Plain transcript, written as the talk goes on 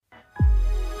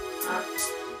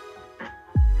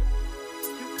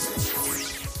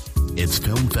It's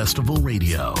Film Festival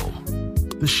Radio,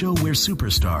 the show where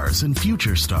superstars and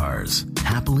future stars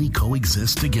happily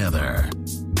coexist together.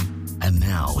 And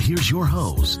now, here's your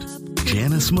host,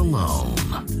 Janice Malone.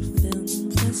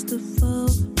 Film Festival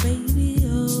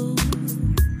Radio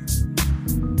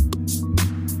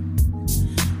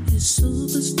is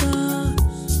superstars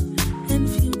and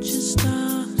future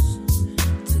stars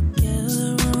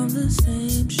together on the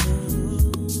same show.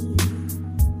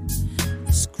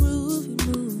 It's groovy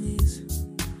movies,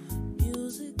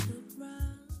 music that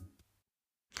rhymes.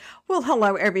 Well,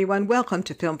 hello, everyone. Welcome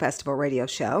to Film Festival Radio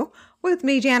Show with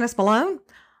me, Janice Malone.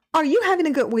 Are you having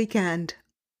a good weekend?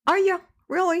 Are you?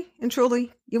 Really and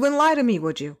truly? You wouldn't lie to me,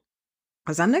 would you?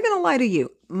 Because I'm not going to lie to you.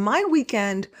 My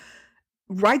weekend,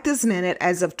 right this minute,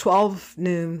 as of 12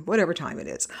 noon, whatever time it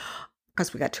is,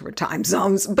 because we got different time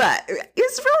zones, but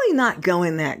it's really not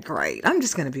going that great. I'm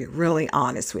just going to be really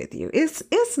honest with you.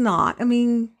 It's not. I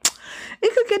mean,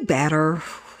 it could get better,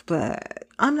 but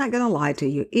I'm not going to lie to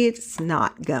you. It's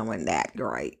not going that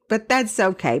great, but that's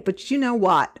okay. But you know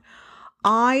what?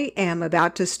 I am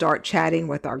about to start chatting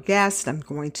with our guest. I'm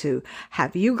going to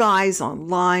have you guys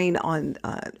online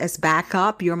as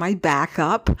backup. You're my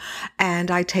backup.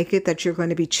 And I take it that you're going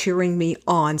to be cheering me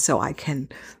on so I can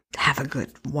have a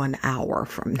good 1 hour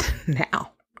from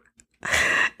now.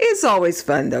 It's always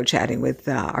fun, though, chatting with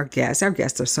our guests. Our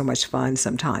guests are so much fun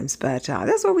sometimes, but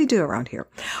that's what we do around here.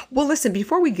 Well, listen,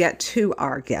 before we get to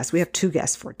our guests, we have two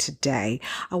guests for today.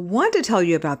 I want to tell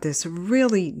you about this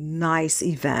really nice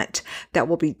event that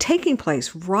will be taking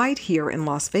place right here in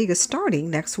Las Vegas starting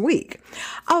next week.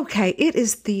 Okay, it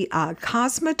is the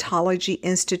Cosmetology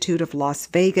Institute of Las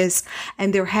Vegas,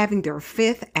 and they're having their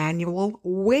 5th annual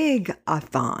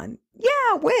Wig-a-thon.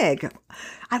 Yeah, wig.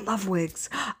 I love wigs.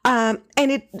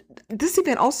 This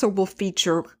event also will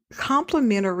feature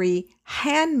complimentary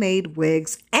handmade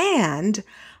wigs and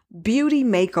beauty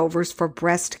makeovers for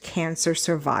breast cancer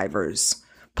survivors,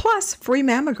 plus free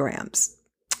mammograms.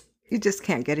 You just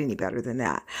can't get any better than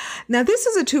that. Now, this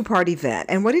is a two-part event,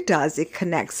 and what it does, it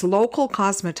connects local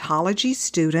cosmetology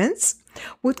students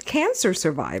with cancer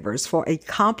survivors for a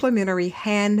complimentary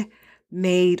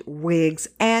handmade wigs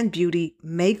and beauty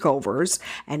makeovers,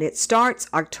 and it starts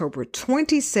October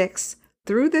 26th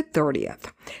through the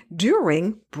 30th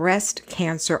during Breast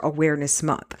Cancer Awareness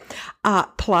Month.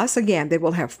 Plus, again, they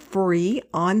will have free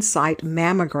on-site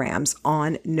mammograms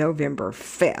on November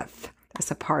 5th.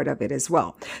 That's a part of it as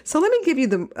well. So let me give you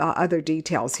the other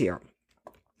details here.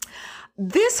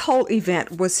 This whole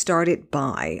event was started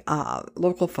by a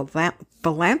local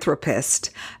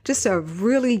philanthropist, just a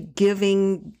really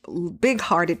giving,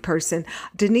 big-hearted person,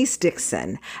 Denise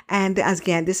Dixon. And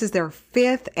again, this is their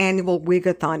 5th annual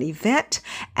Wig-a-thon event,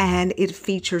 and it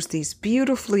features these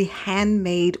beautifully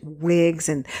handmade wigs,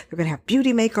 and they're going to have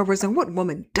beauty makeovers. And what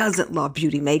woman doesn't love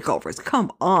beauty makeovers?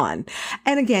 Come on.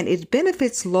 And again, it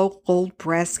benefits local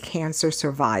breast cancer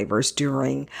survivors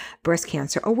during Breast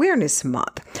Cancer Awareness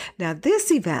Month. Now,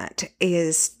 this event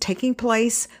is taking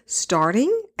place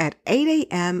starting at 8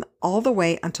 a.m. all the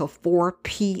way until 4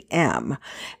 p.m.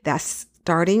 That's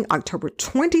starting October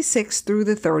 26th through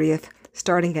the 30th,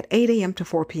 starting at 8 a.m. to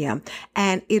 4 p.m.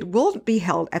 And it will be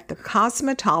held at the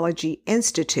Cosmetology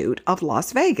Institute of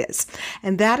Las Vegas.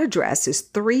 And that address is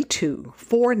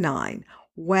 3249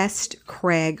 West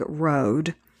Craig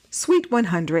Road, Suite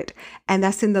 100, and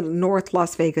that's in the North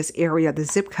Las Vegas area. The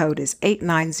zip code is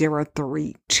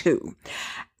 89032.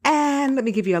 And let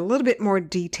me give you a little bit more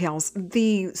details.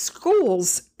 The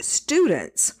school's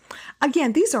students,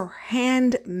 again, these are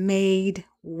handmade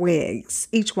wigs,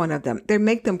 each one of them. They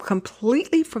make them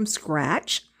completely from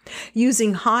scratch,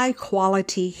 using high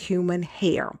quality human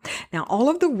hair. Now, all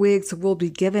of the wigs will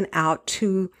be given out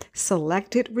to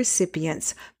selected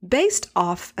recipients based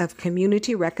off of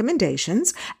community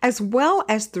recommendations, as well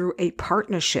as through a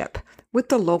partnership with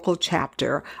the local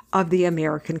chapter of the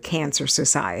American Cancer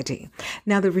Society.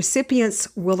 Now, the recipients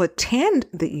will attend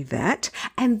the event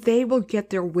and they will get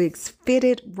their wigs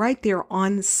fitted right there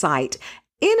on site,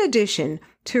 in addition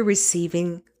to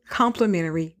receiving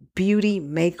complimentary beauty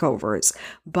makeovers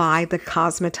by the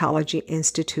Cosmetology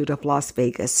Institute of Las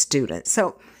Vegas students.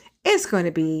 So it's going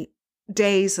to be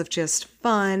days of just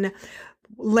fun,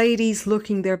 ladies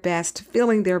looking their best,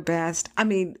 feeling their best. I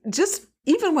mean, just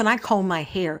even when I comb my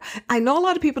hair, I know a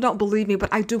lot of people don't believe me,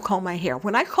 but I do comb my hair.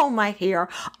 When I comb my hair,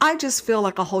 I just feel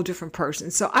like a whole different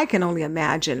person. So I can only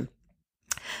imagine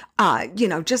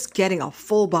just getting a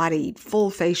full body, full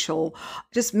facial,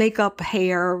 just makeup,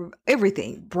 hair,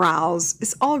 everything, brows,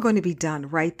 it's all going to be done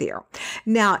right there.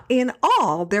 Now, in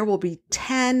all, there will be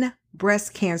 10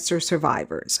 breast cancer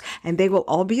survivors, and they will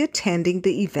all be attending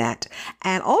the event.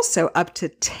 And also up to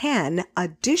 10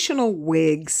 additional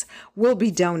wigs will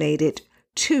be donated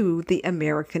to the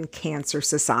American Cancer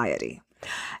Society.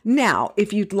 Now,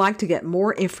 if you'd like to get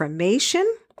more information,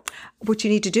 what you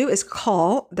need to do is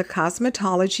call the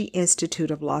Cosmetology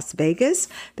Institute of Las Vegas.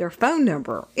 Their phone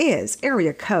number is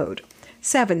area code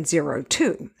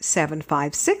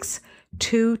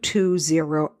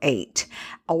 702-756-2208.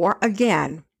 Or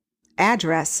again,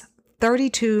 address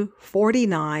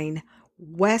 3249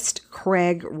 West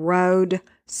Craig Road,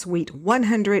 Suite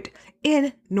 100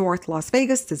 in North Las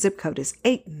Vegas. The zip code is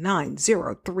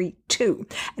 89032.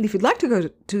 And if you'd like to go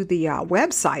to the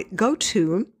website, go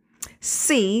to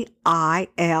CILV.com.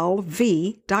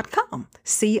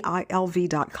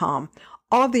 CILV.com.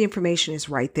 All of the information is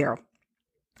right there.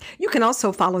 You can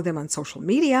also follow them on social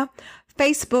media,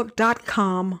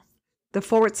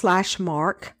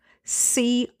 Facebook.com/Mark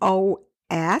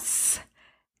COS.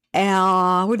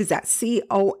 What is that?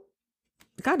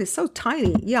 God, it's so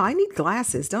tiny. Yeah, I need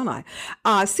glasses, don't I?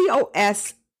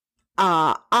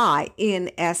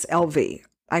 COSINSLV.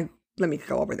 Let me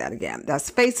go over that again. That's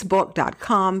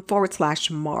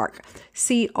Facebook.com/Mark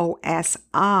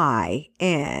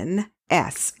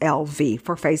COSINSLV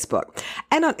for Facebook.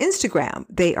 And on Instagram,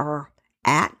 they are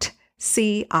at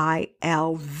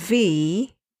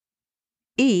CILVEGAS.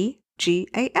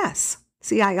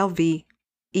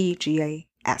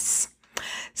 CILVEGAS.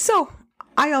 So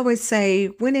I always say,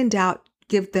 when in doubt,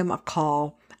 give them a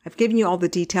call. I've given you all the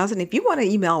details. And if you want to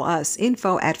email us,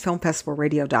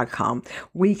 info@filmfestivalradio.com,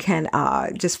 we can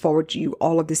just forward you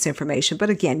all of this information. But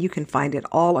again, you can find it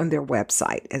all on their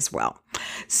website as well.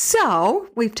 So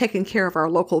we've taken care of our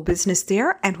local business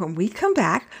there. And when we come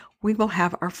back, we will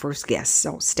have our first guest.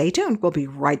 So stay tuned. We'll be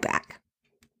right back.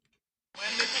 When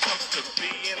it comes to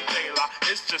being Layla,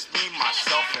 it's just me,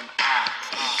 myself, and I.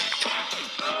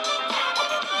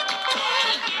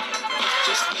 It's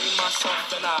just me,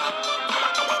 myself, and I.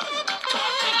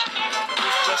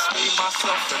 It's just me,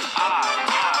 myself, and I.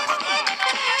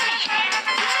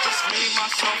 It's just me,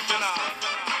 myself, and I.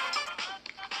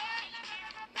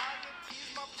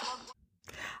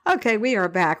 Okay, we are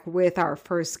back with our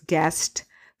first guest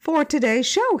for today's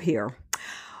show here.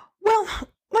 Well,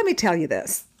 let me tell you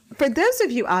this. For those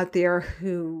of you out there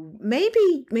who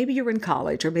maybe you're in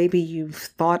college, or maybe you've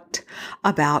thought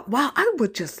about, wow, I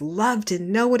would just love to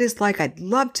know what it's like. I'd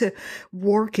love to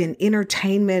work in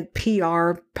entertainment,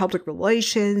 PR, public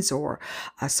relations, or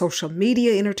social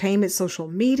media, entertainment, social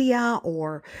media,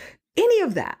 or any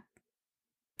of that.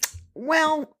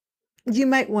 Well, you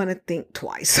might want to think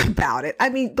twice about it. I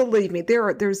mean, believe me,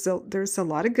 there's a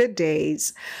lot of good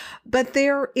days, but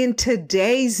they're in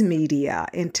today's media,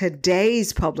 in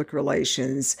today's public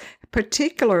relations,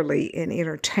 particularly in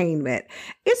entertainment.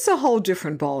 It's a whole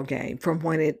different ball game from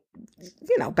when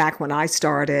back when I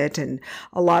started, and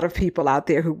a lot of people out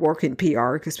there who work in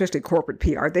PR, especially corporate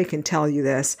PR, they can tell you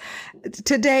this.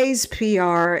 Today's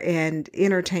PR and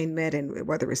entertainment, and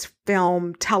whether it's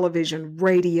film, television,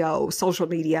 radio, social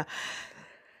media,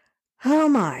 oh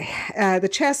my, the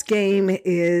chess game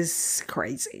is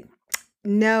crazy.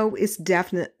 No, it's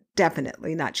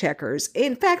definitely not checkers.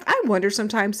 In fact, I wonder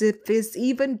sometimes if it's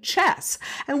even chess.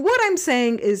 And what I'm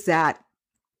saying is that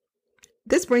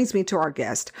this brings me to our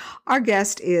guest. Our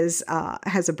guest has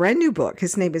a brand new book.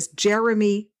 His name is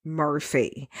Jeremy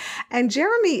Murphy. And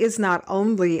Jeremy is not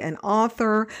only an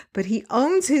author, but he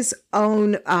owns his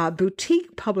own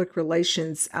boutique public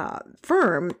relations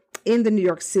firm in the New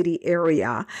York City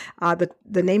area.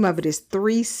 The name of it is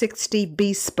 360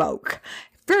 Bespoke.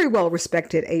 Very well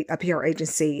respected a PR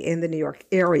agency in the New York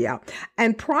area.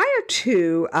 And prior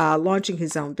to launching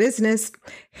his own business,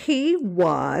 he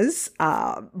was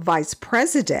vice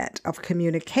president of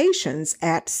communications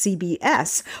at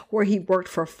CBS, where he worked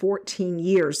for 14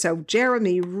 years. So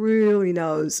Jeremy really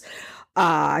knows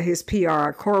his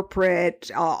PR,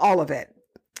 corporate, all of it.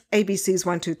 ABC's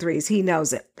 1, 2, 3s. He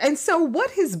knows it. And so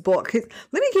what his book, let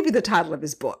me give you the title of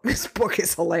his book. This book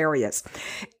is hilarious.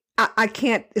 I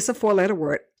can't, it's a 4-letter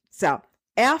word. So,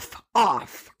 F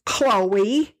off,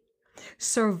 Chloe,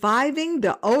 surviving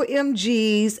the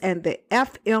OMGs and the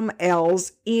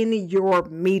FMLs in your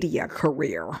media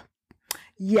career.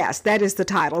 Yes, that is the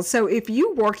title. So if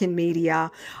you work in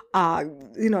media, a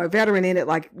veteran in it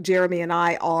like Jeremy and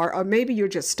I are, or maybe you're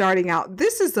just starting out,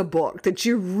 this is a book that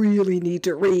you really need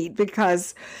to read,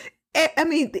 because I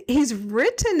mean, he's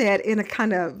written it in a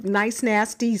kind of nice,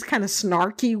 nasty, kind of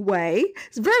snarky way.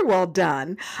 It's very well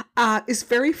done. It's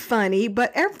very funny,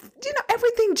 but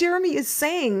everything Jeremy is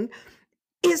saying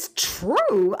is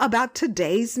true about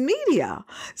today's media.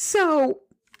 So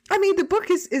I mean, the book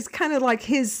is kind of like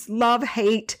his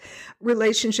love-hate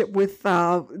relationship with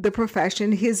the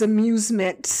profession, his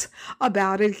amusements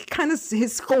about it, kind of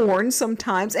his scorn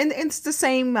sometimes, and it's the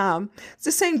same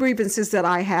grievances that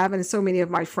I have and so many of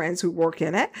my friends who work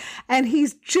in it. And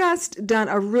he's just done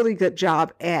a really good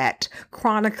job at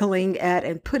chronicling it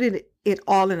and putting it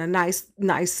all in a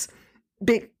nice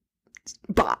big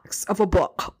box of a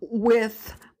book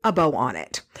with a bow on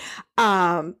it.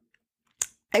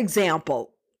 Example.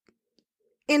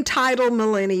 Entitled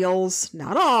millennials,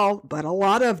 not all, but a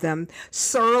lot of them,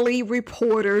 surly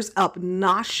reporters,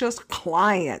 obnoxious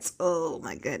clients. Oh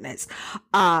my goodness.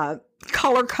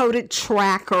 Color-coded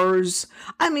trackers.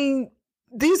 I mean,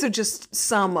 these are just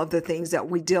some of the things that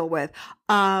we deal with.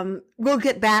 We'll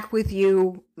get back with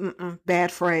you.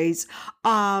 Bad phrase.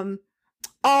 My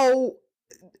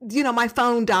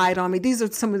phone died on me. These are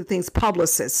some of the things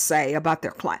publicists say about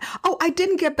their client. Oh, I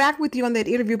didn't get back with you on that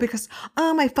interview because,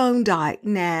 my phone died.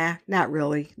 Nah, not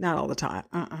really. Not all the time.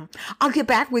 I'll get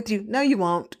back with you. No, you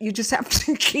won't. You just have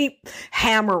to keep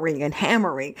hammering and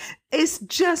hammering. It's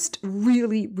just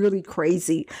really, really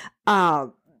crazy.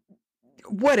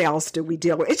 What else do we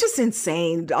deal with? It's just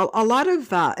insane. A lot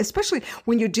of, especially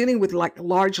when you're dealing with like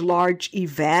large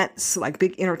events, like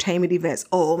big entertainment events.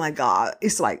 Oh my God.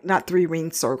 It's like not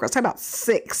 3-ring circus. How about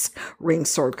 6-ring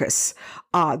circus?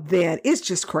 Then it's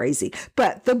just crazy.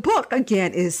 But the book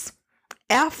again is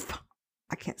F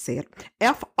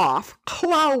off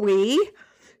Chloe,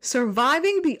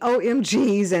 surviving the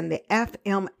OMGs and the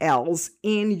FMLs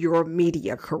in your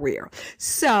media career.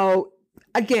 So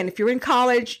again, if you're in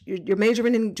college, you're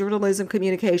majoring in journalism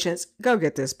communications, go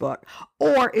get this book.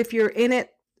 Or if you're in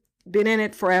it, been in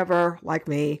it forever, like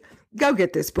me, go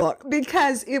get this book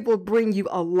because it will bring you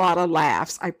a lot of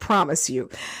laughs. I promise you.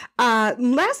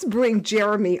 Let's bring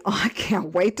Jeremy on. I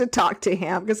can't wait to talk to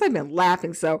him because I've been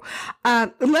laughing. So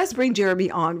let's bring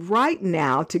Jeremy on right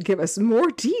now to give us more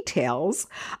details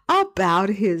about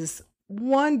his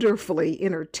wonderfully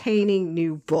entertaining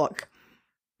new book,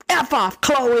 F off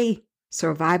Chloe,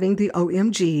 surviving the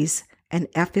OMGs and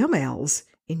FMLs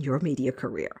in your media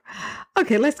career.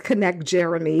 Okay, let's connect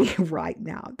Jeremy right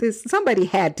now. Somebody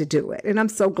had to do it, and I'm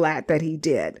so glad that he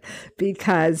did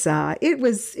because it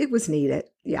was needed.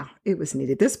 Yeah, it was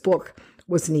needed. This book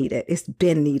was needed. It's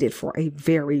been needed for a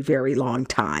very, very long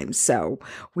time. So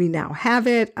we now have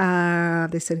it.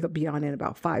 They said it'll be on in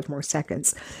about 5 more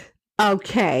seconds.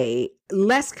 Okay,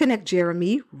 let's connect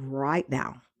Jeremy right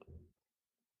now.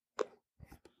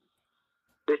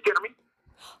 This Jeremy?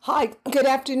 Hi, good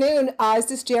afternoon. Is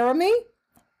this Jeremy?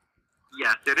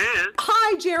 Yes, it is.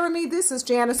 Hi, Jeremy. This is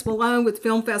Janice Malone with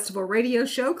Film Festival Radio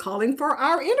Show calling for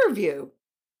our interview.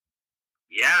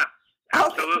 Yeah,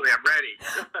 absolutely. I'm ready.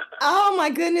 Oh, my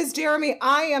goodness, Jeremy.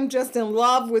 I am just in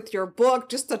love with your book.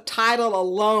 Just the title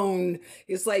alone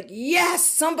is like, yes,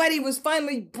 somebody was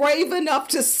finally brave enough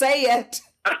to say it.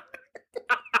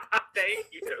 Thank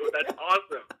you. That's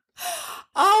awesome.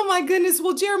 Oh my goodness.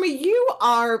 Well, Jeremy, you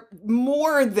are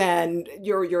more than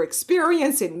your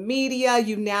experience in media.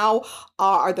 You now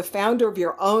are the founder of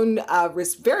your own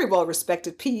very well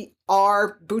respected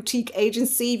PR boutique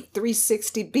agency,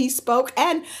 360 Bespoke.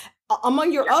 And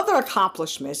among your other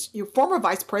accomplishments, you're former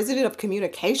vice president of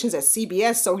communications at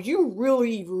CBS. So you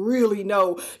really, really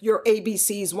know your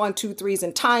ABCs, 1, 2, 3s,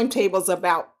 and timetables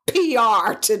about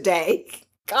PR today.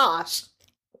 Gosh.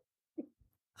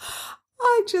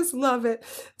 I just love it.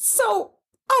 So,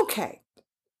 okay.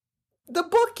 The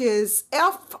book is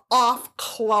F off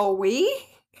Chloe,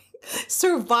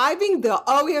 surviving the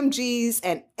OMGs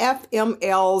and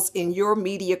FMLs in your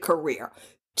media career.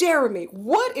 Jeremy,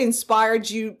 what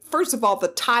inspired you, first of all, the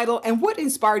title, and what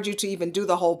inspired you to even do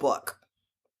the whole book?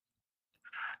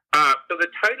 So the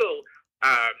title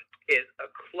is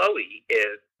Chloe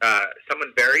is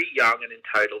someone very young and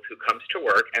entitled who comes to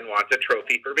work and wants a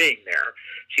trophy for being there.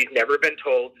 She's never been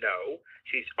told no.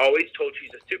 She's always told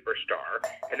she's a superstar.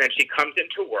 And then she comes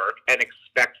into work and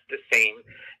expects the same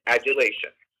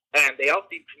adulation. And they all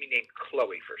seem to be named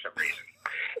Chloe for some reason.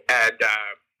 And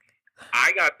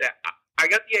I got the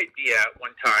idea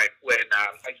one time when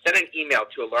I sent an email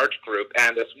to a large group,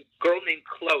 and this girl named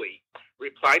Chloe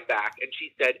replied back, and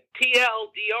she said,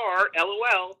 TLDR,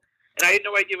 LOL. And I had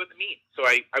no idea what it means. So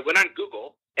I went on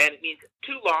Google, and it means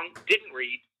too long, didn't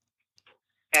read.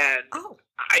 And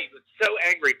I was so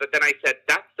angry, but then I said,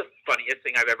 that's the funniest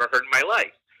thing I've ever heard in my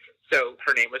life. So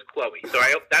her name was Chloe. So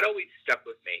that always stuck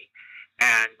with me.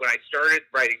 And when I started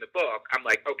writing the book, I'm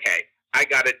like, okay, I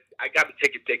got to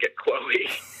take a dig at Chloe.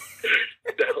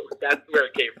 So that's where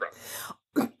it came from.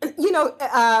 You know,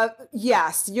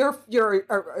 yes, your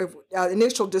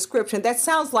initial description, that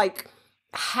sounds like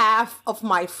half of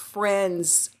my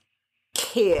friends'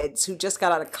 kids who just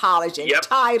got out of college Yep.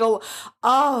 entitled.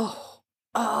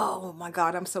 Oh my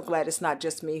God, I'm so glad it's not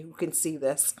just me who can see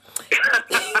this.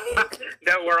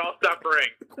 No, we're all suffering.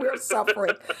 We're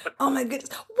suffering. Oh my goodness.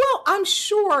 Well, I'm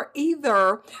sure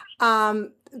either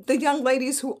the young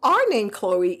ladies who are named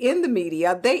Chloe in the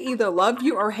media, they either love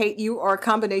you or hate you or a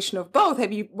combination of both.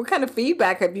 What kind of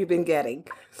feedback have you been getting?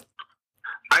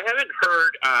 I haven't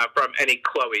heard from any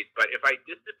Chloes, but if I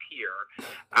disappear,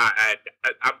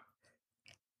 I'm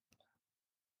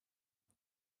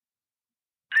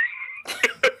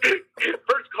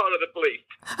first call to the police.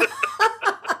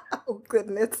 Oh,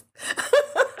 goodness.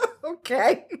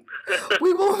 Okay.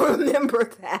 We will remember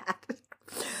that.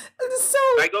 So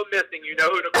I go missing, you know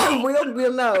who to call.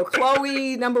 we'll know.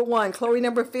 Chloe number 1, Chloe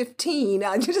number 15.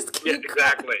 You just keep Yeah,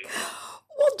 exactly.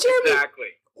 Well, Jeremy, Exactly.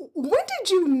 when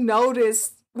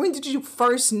did you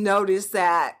first notice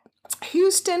that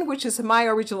Houston, which is my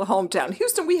original hometown,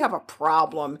 Houston, we have a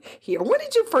problem here. When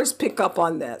did you first pick up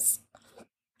on this?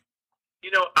 You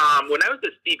know, when I was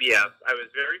at CBS, I was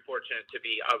very fortunate to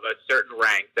be of a certain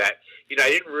rank that, I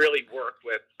didn't really work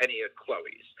with any of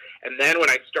Chloe's. And then when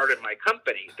I started my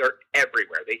company, they're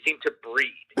everywhere. They seem to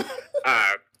breed.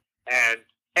 And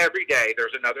every day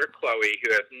there's another Chloe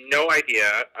who has no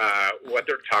idea what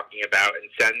they're talking about and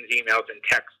sends emails in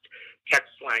text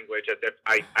language as if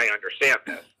I understand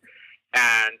this.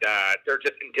 And they're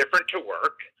just indifferent to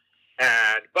work,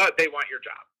 but they want your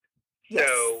job. Yes.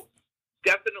 So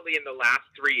definitely in the last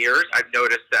 3 years, I've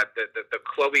noticed that the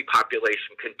Chloe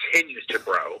population continues to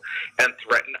grow and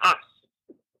threaten us.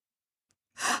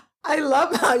 I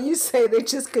love how you say they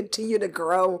just continue to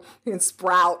grow and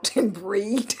sprout and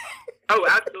breed. Oh,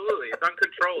 absolutely. It's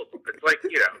uncontrollable. It's like,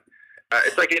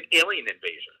 it's like an alien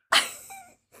invasion.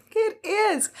 It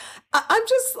is.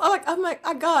 I'm like,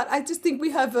 oh God, I just think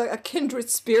we have a kindred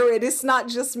spirit. It's not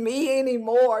just me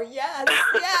anymore. Yes,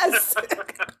 yes.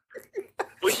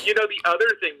 Well, the other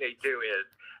thing they do is,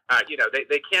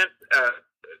 they can't,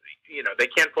 they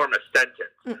can't form a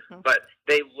sentence, but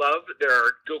they love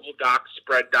their Google Docs,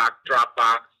 Spread Doc,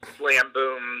 Dropbox, Slam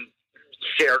Boom,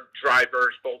 shared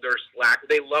drivers, folders, Slack.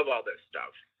 They love all this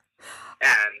stuff,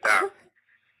 and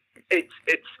it's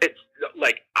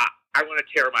like I want to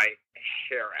tear my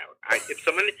hair out. If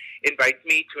someone invites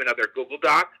me to another Google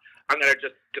Doc, I'm gonna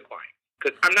just decline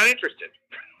because I'm not interested.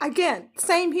 Again,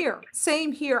 same here.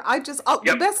 The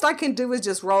Yep. best I can do is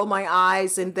just roll my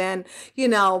eyes and then,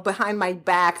 behind my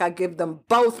back, I give them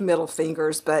both middle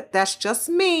fingers, but that's just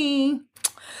me.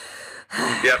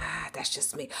 Yep. That's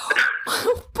just me.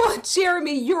 But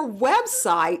Jeremy, your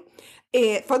website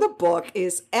for the book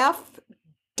is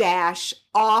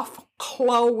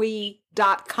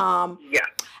f-offchloe.com. Yeah.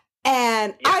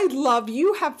 And I love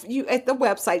you at the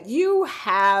website, you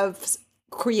have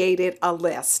created a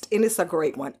list, and it's a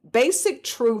great one. Basic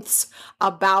truths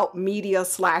about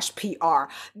media/PR.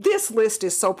 This list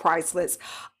is so priceless.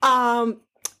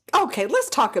 Okay, let's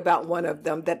talk about one of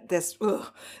them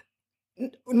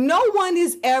no one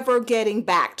is ever getting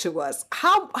back to us.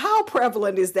 How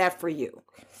prevalent is that for you?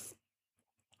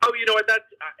 Oh, you know what?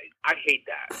 I hate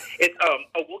that. It's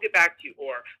we'll get back to you,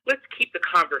 or let's keep the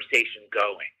conversation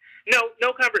going.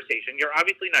 No conversation. You're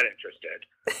obviously not interested.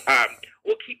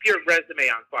 We'll keep your resume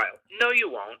on file. No, you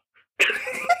won't.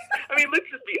 I mean, let's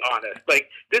just be honest. Like,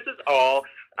 this is all,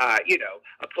 a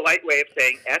polite way of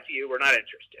saying, F you, we're not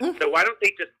interested. So why don't they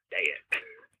just say it?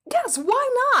 Yes, why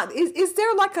not? Is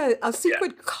there like a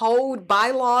secret code,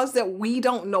 bylaws that we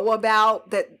don't know about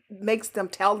that makes them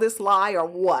tell this lie, or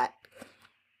what?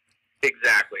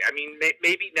 Exactly. I mean,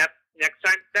 maybe next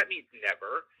time, that means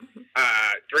never.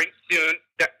 Drink soon.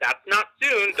 That's not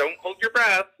soon. Don't hold your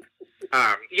breath.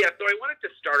 So I wanted to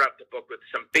start off the book with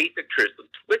some basic truths.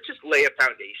 Let's just lay a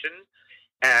foundation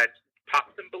and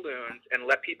pop some balloons and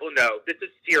let people know this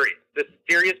is serious. This is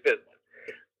serious business.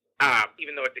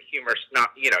 Even though it's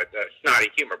it's a snotty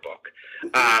humor book.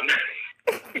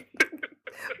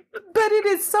 But it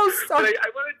is so. But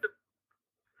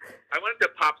I wanted to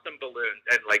pop some balloons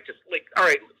and all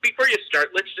right, before you start,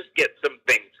 let's just get some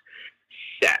things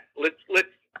set. Let's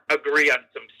agree on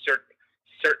some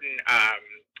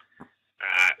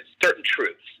certain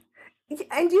truths.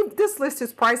 And this list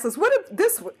is priceless. What if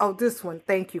this one?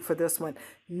 Thank you for this one.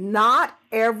 Not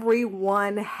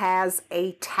everyone has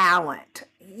a talent.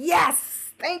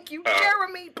 Yes, thank you,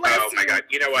 Jeremy. Bless you. Oh my God!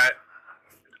 You know what?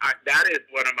 That is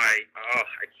one of my. I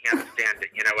can't stand it.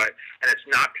 You know what? And it's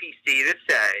not PC to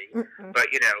say, but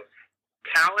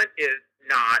talent is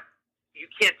not. You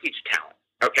can't teach talent.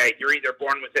 Okay, you're either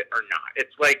born with it or not.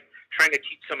 It's like trying to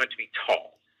teach someone to be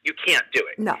tall. You can't do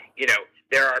it. No.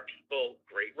 There are people,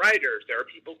 great writers. There are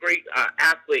people, great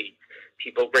athletes,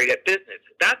 people great at business.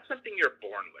 That's something you're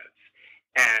born with.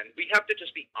 And we have to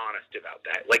just be honest about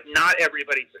that. Like, not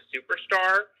everybody's a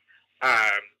superstar.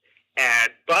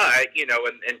 But, you know,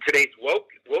 in today's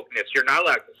wokeness, you're not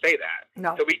allowed to say that.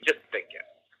 No. So we just think it.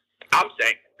 I'm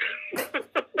saying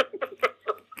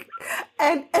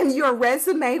it. And your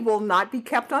resume will not be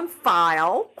kept on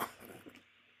file.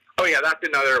 Oh, yeah, that's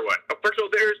another one. First of all,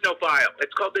 there is no file.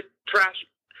 It's called the trash.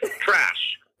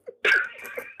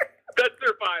 That's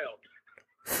their file.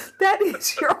 That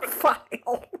is your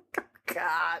file.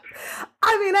 God.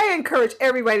 I mean, I encourage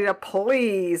everybody to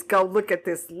please go look at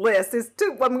this list. It's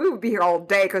too, I mean, we would be here all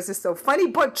day because it's so funny,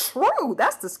 but true.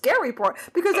 That's the scary part,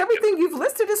 because everything you've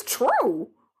listed is true.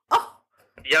 Oh.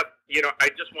 Yep. You know, I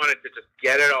just wanted to just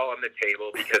get it all on the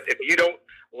table, because if you don't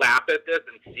laugh at this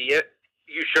and see it,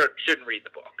 you shouldn't read the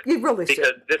book. You really should.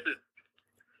 Because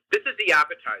this is the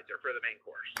appetizer for the main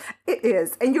course. It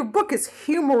is. And your book is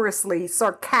humorously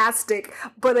sarcastic,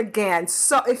 but again,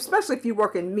 so especially if you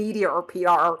work in media or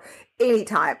PR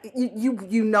anytime,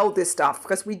 you know this stuff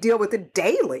because we deal with it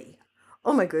daily.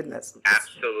 Oh my goodness.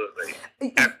 Absolutely.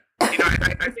 You know,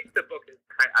 I think the book is,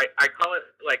 I call it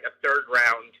like a third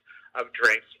round of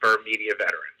drinks for media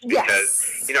veterans, because,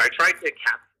 yes, you know, I tried to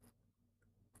capture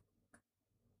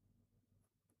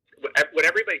what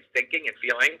everybody's thinking and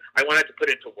feeling. I wanted to put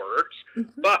into words,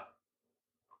 but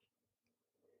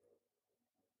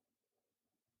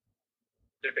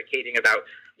advocating about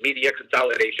media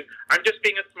consolidation, I'm just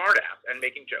being a smartass and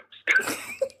making jokes.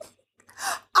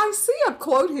 I see a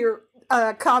quote here,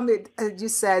 comment. You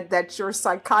said that your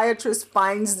psychiatrist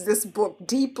finds this book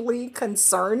deeply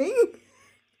concerning.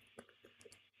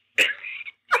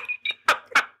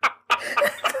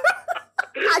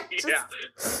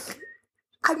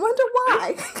 I wonder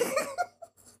why.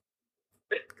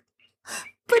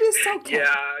 But it's okay.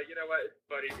 Yeah, you know what? It's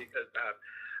funny because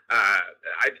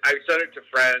I sent it to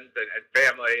friends and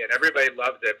family, and everybody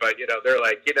loves it. But you know, they're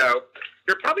like, you know,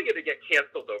 you're probably going to get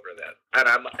canceled over this,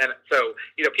 and so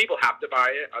you know, people have to buy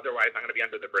it. Otherwise, I'm going to be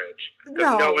under the bridge,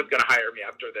 because no one's going to hire me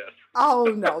after this. Oh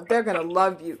no, they're going to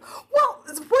love you. Well,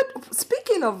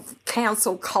 speaking of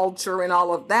cancel culture and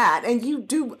all of that, and you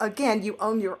do, again, you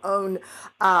own your own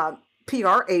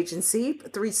PR agency,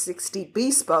 360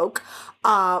 Bespoke.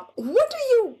 What do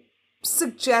you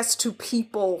suggest to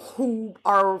people who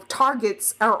are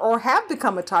targets or have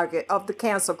become a target of the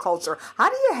cancel culture? How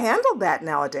do you handle that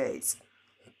nowadays?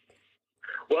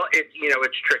 Well, it's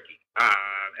tricky,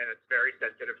 and it's a very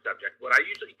sensitive subject. What I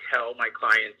usually tell my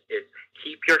clients is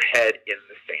keep your head in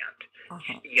the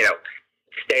sand. You know,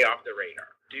 stay off the radar.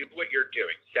 Do what you're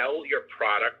doing. Sell your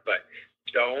product, but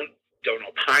don't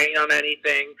opine on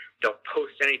anything. Don't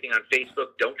post anything on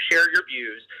Facebook. Don't share your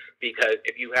views, because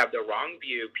if you have the wrong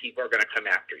view, people are going to come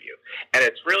after you. And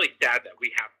it's really sad that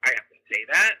I have to say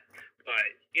that. But,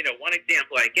 you know, one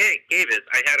example I gave is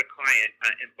I had a client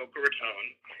in Boca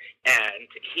Raton, and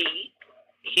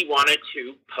he wanted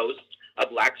to post a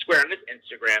black square on his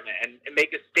Instagram and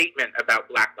make a statement about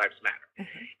Black Lives Matter.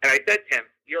 And I said to him,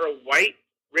 you're a white,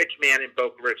 rich man in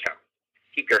Boca Raton.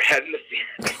 Keep your head in the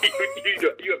sand.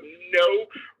 You have no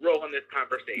role in this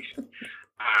conversation.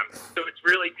 So it's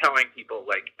really telling people,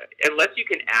 like, unless you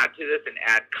can add to this and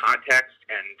add context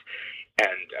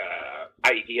and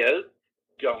ideas,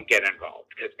 don't get involved,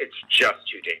 because it's just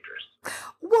too dangerous.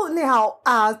 Well, now,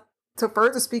 to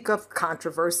further speak of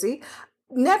controversy,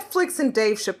 Netflix and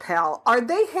Dave Chappelle, are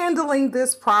they handling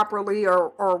this properly,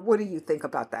 or what do you think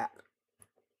about that?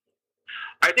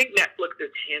 I think Netflix is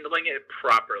handling it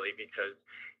properly, because,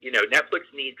 you know, Netflix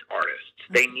needs artists.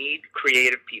 They need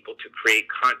creative people to create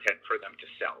content for them to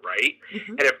sell, right?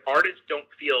 And if artists don't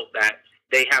feel that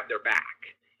they have their back,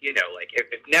 you know, like if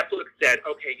Netflix said,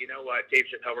 okay, you know what, Dave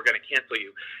Chappelle, we're going to cancel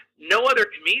you, no other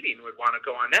comedian would want to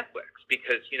go on Netflix,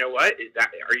 because, you know what,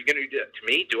 are you going to do that to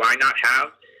me? Do I not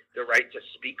have the right to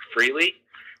speak freely?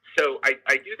 So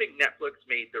I do think Netflix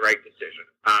made the right decision.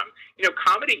 You know,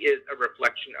 comedy is a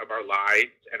reflection of our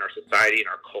lives and our society and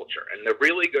our culture. And the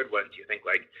really good ones, you think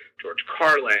like George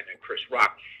Carlin and Chris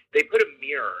Rock, they put a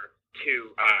mirror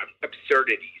to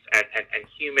absurdities and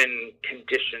human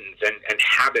conditions and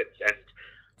habits and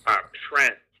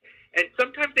trends. And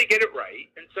sometimes they get it right,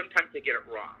 and sometimes they get it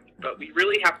wrong. But we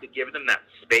really have to give them that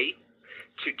space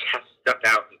to test stuff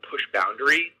out and push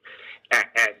boundaries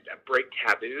and break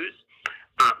taboos.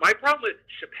 My problem with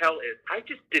Chappelle is I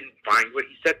just didn't find what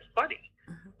he said funny.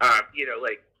 You know,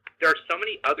 like, there are so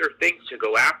many other things to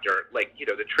go after. Like, you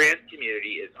know, the trans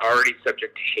community is already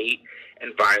subject to hate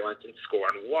and violence and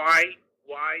scorn. Why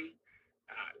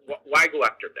go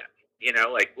after them? You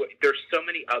know, like, there's so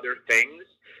many other things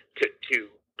to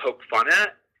poke fun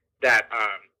at that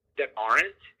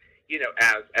aren't,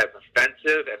 as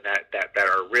offensive and that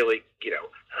are really,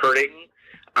 hurting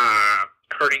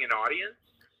an audience.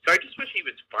 So I just wish he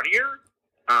was funnier.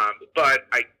 But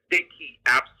I think he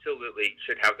absolutely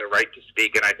should have the right to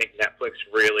speak, and I think Netflix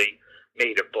really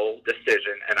made a bold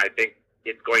decision, and I think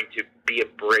it's going to be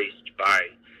embraced by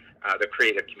the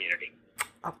creative community.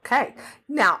 Okay.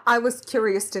 Now, I was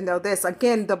curious to know this.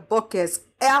 Again, the book is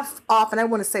F off, and I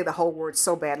want to say the whole word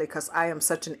so badly because I am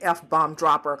such an F-bomb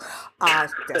dropper.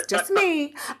 That's just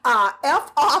me.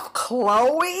 F off,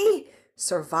 Chloe.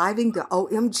 Surviving the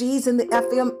OMGs and the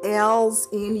FMLs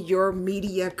in your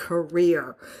media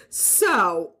career.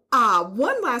 So,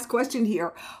 one last question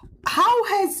here. How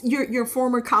has your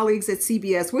former colleagues at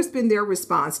CBS, what's been their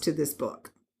response to this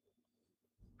book?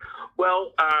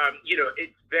 Well,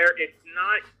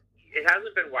 it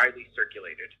hasn't been widely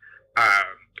circulated.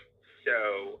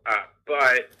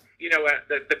 But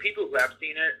the people who have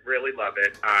seen it really love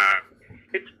it.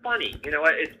 It's funny,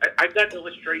 I've got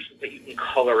illustrations that you can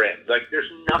color in. Like,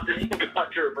 there's nothing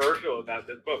controversial about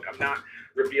this book. I'm not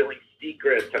revealing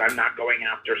secrets, and I'm not going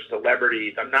after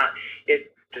celebrities. It's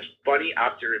just funny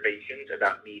observations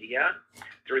about media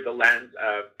through the lens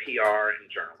of PR and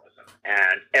journalism.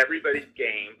 And everybody's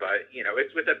game, but,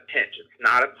 it's with a pinch. It's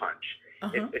not a punch.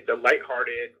 Uh-huh. It's a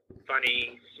lighthearted,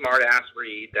 funny, smart-ass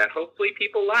read that hopefully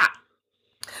people laugh.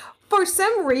 For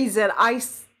some reason, I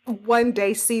one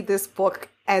day see this book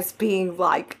as being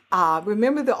like,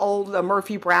 remember the old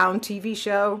Murphy Brown TV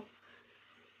show?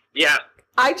 Yeah.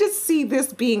 I just see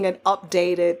this being an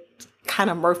updated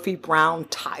kind of Murphy Brown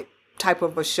type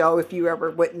of a show if you ever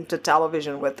went into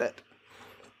television with it.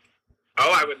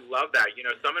 Oh, I would love that.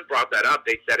 Someone brought that up.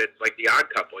 They said it's like The Odd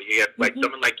Couple. You get like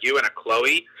someone like you and a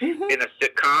Chloe in a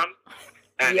sitcom,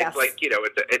 and it's like,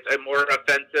 it's a more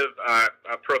offensive,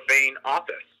 profane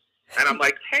office. And I'm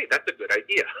like, hey, that's a good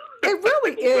idea. It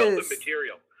really is.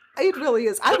 Material. It really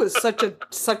is. I was such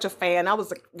a fan. I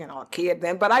was a kid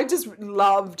then, but I just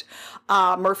loved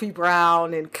Murphy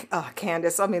Brown and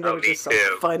Candace. I mean, they were just so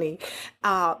funny.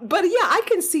 But yeah, I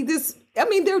can see this. I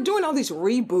mean, they're doing all these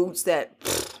reboots that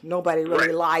nobody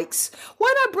really likes.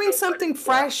 Why not bring something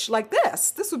fresh like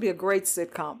this? This would be a great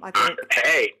sitcom, I think.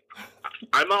 Hey,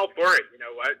 I'm all for it. You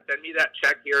know what? Send me that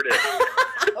check here to.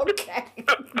 Okay.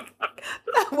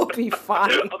 That will be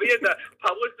fine. I'll be in the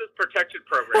Publicist Protection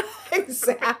Program.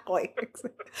 Exactly.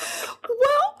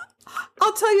 Well,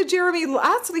 I'll tell you, Jeremy,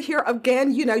 lastly here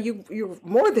again, you're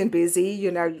more than busy.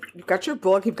 You've got your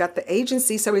book, you've got the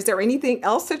agency. So is there anything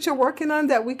else that you're working on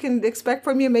that we can expect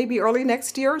from you maybe early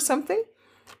next year or something?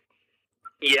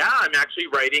 Yeah, I'm actually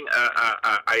writing,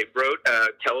 I wrote a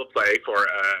teleplay for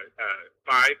a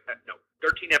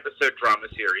 13-episode drama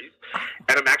series,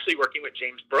 and I'm actually working with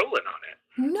James Brolin on it.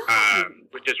 No.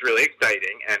 Which is really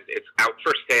exciting, and it's out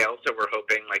for sale, so we're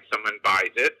hoping someone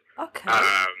buys it. Okay.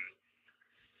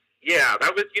 Yeah,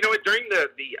 that was during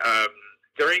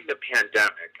the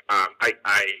pandemic,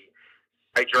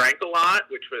 I drank a lot,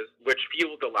 which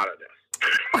fueled a lot of this.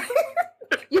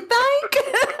 You think?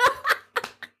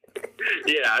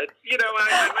 Yeah, I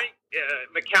might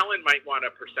McKellen might want a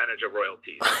percentage of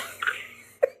royalties.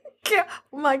 Yeah,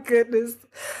 my goodness.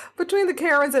 Between the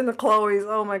Karens and the Chloes,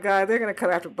 oh my God, they're going to come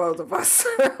after both of us.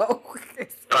 I know,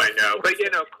 but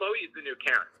Chloe's the new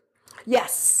Karen.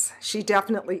 Yes, she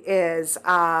definitely is.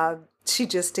 She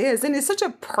just is. And it's such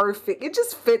a it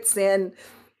just fits in.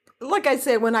 Like I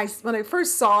said, when I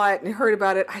first saw it and heard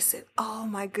about it, I said, oh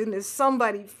my goodness,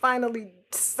 somebody finally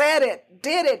said it,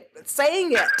 did it,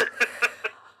 saying it.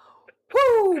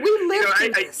 Woo, we lived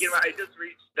through this. I just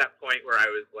reached that point where I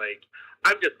was like,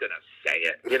 I'm just gonna say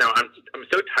it. I'm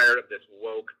so tired of this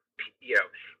woke,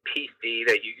 PC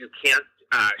that you can't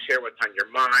share what's on your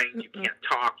mind. You can't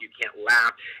talk. You can't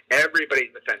laugh. Everybody's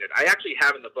offended. I actually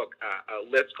have in the book a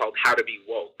list called "How to Be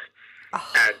Woke,"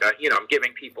 and I'm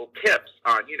giving people tips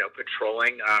on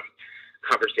patrolling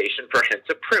conversation for hints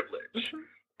of privilege,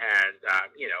 and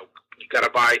you got to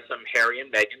buy some Harry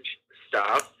and Meghan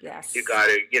stuff. Yes. You got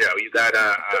to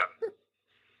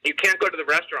you can't go to the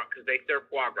restaurant because they serve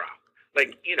foie gras.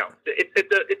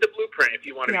 It's a blueprint if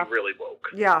you want to be really woke.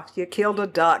 Yeah, you killed a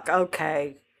duck.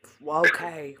 Okay,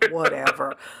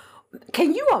 whatever.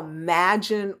 Can you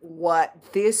imagine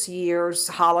what this year's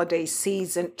holiday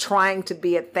season trying to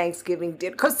be at Thanksgiving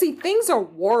did? Because, see, things are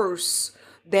worse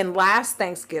than last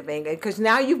Thanksgiving. Because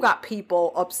now you've got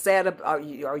people upset about,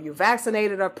 are you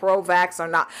vaccinated or pro-vax or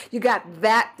not? You got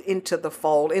that into the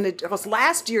fold. And because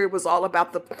last year it was all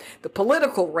about the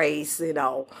political race,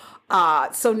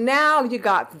 So now you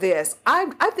got this.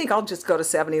 I think I'll just go to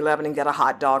 7-Eleven and get a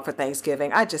hot dog for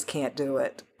Thanksgiving. I just can't do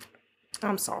it.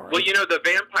 I'm sorry. Well, the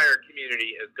vampire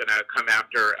community is going to come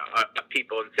after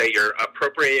people and say you're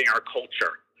appropriating our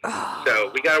culture.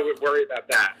 So we got to worry about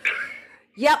that.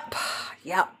 Yep.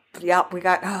 We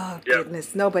got,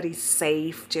 goodness, nobody's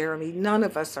safe, Jeremy. None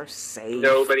of us are safe.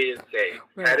 Nobody is safe.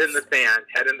 Head in the sand.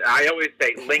 I always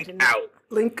say link out.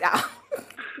 Link out.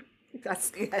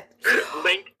 That's it.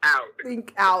 Link out.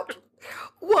 Link out.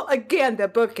 Well, again, the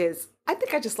book is, I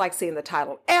think I just like seeing the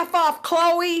title, F Off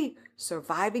Chloe,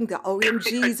 Surviving the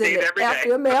OMGs and the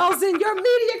FMLs in Your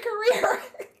Media Career.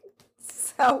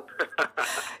 So,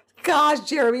 gosh,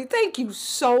 Jeremy, thank you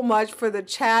so much for the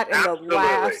chat and the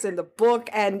laughs and the book.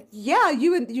 And yeah,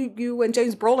 you and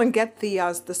James Brolin get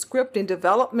the script in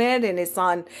development and it's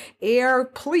on air.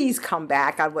 Please come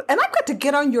back. And I've got to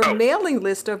get on your mailing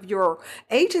list of your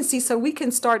agency so we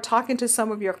can start talking to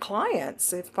some of your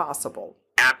clients if possible.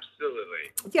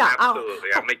 Absolutely. Yeah, absolutely.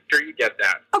 I'll make sure you get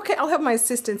that. Okay, I'll have my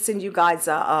assistant send you guys,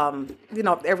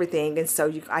 everything, and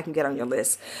so I can get on your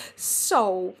list.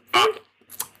 So,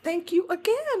 thank you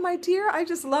again, my dear. I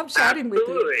just love chatting with you.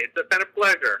 Absolutely. It's been a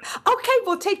pleasure. Okay,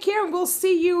 well, take care, and we'll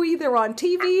see you either on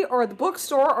TV or the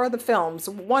bookstore or the films,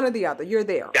 one or the other. You're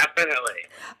there. Definitely.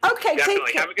 Okay, Definitely.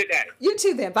 take care. Have a good day. You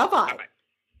too, then. Bye-bye. Bye-bye.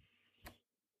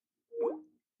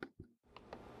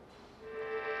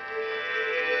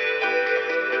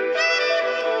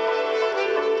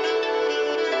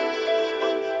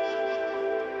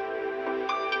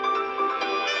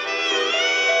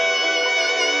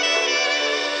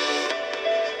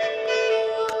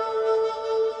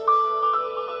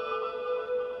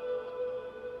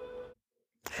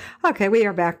 Okay, we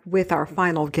are back with our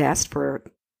final guest for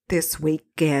this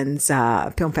weekend's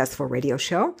Film Festival radio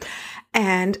show.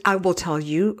 And I will tell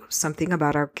you something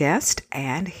about our guest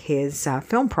and his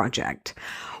film project.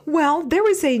 Well, there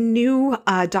is a new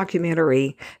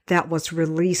documentary that was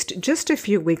released just a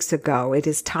few weeks ago. It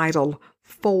is titled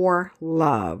For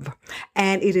Love,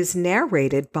 and it is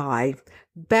narrated by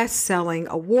best-selling,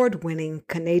 award-winning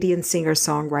Canadian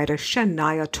singer-songwriter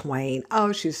Shania Twain.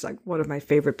 Oh, she's like one of my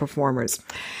favorite performers.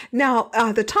 Now,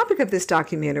 the topic of this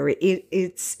documentary,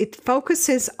 it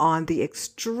focuses on the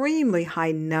extremely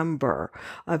high number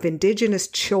of Indigenous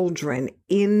children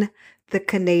in the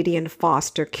Canadian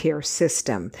foster care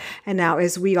system. And now,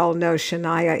 as we all know,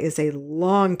 Shania is a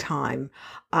longtime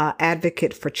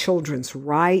advocate for children's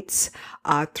rights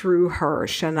through her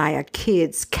Shania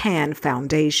Kids Can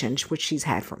Foundation, which she's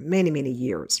had for many, many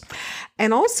years.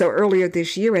 And also earlier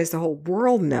this year, as the whole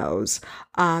world knows,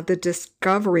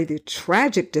 the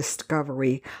tragic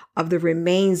discovery of the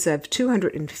remains of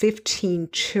 215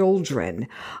 children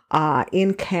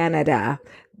in Canada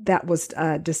that was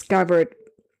discovered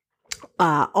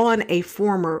on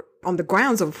the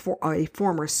grounds of a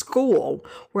former school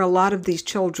where a lot of these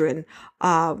children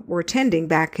were attending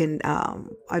back in,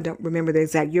 I don't remember the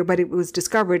exact year, but it was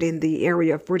discovered in the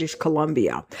area of British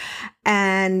Columbia.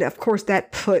 And of course,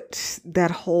 that put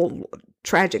that whole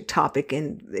tragic topic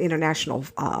in the international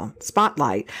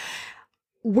spotlight.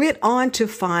 Went on to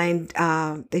find,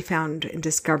 they found and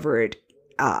discovered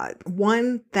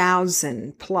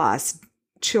 1,000 plus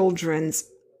children's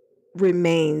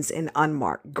remains in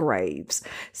unmarked graves.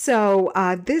 So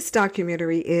this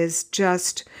documentary is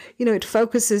just, it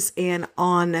focuses in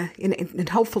on, and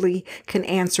hopefully can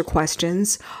answer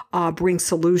questions, bring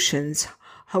solutions,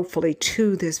 hopefully,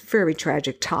 to this very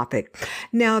tragic topic.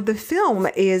 Now, the film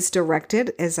is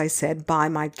directed, as I said, by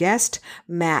my guest,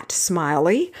 Matt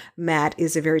Smiley. Matt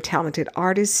is a very talented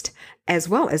artist as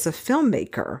well as a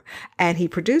filmmaker, and he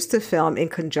produced the film in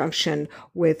conjunction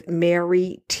with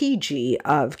Mary Teege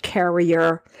of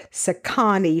Carrier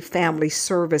Sakani Family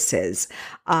Services.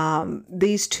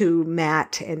 These two,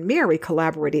 Matt and Mary,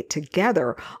 collaborated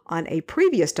together on a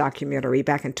previous documentary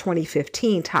back in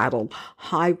 2015 titled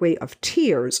Highway of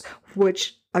Tears,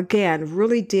 which again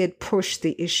really did push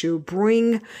the issue,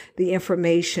 bring the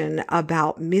information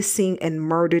about missing and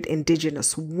murdered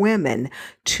Indigenous women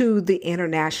to the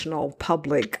international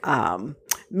public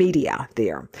media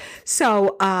there.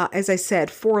 So, as I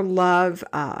said, For Love,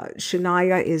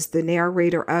 Shania is the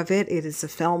narrator of it. It is a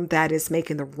film that is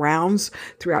making the rounds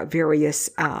throughout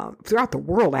throughout the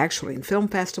world, actually, in film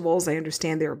festivals. I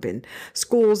understand there have been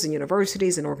schools and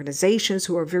universities and organizations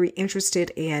who are very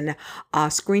interested in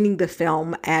screening the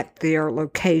film at their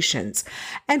locations.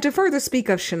 And to further speak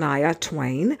of Shania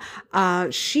Twain,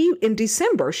 in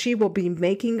December, she will be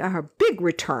making her big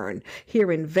return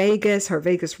here in Vegas, her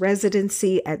Vegas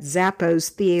residency at Zappos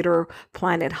Theater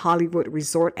Planet Hollywood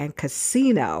Resort and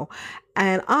Casino.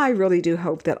 And I really do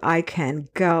hope that I can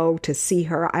go to see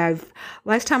her.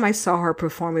 Last time I saw her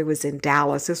perform, it was in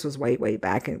Dallas. This was way, way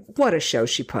back, and what a show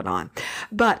she put on.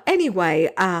 But anyway,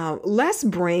 let's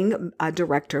bring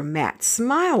director Matt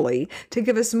Smiley to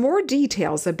give us more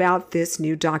details about this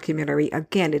new documentary.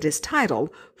 Again, it is titled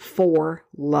For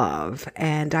Love,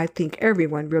 and I think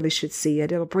everyone really should see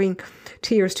it. It'll bring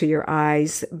tears to your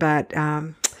eyes, but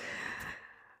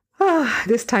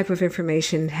this type of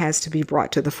information has to be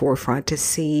brought to the forefront to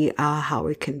see how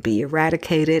it can be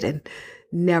eradicated and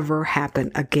never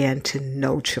happen again to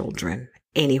no children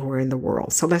anywhere in the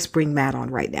world. So let's bring Matt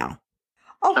on right now.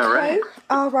 Okay.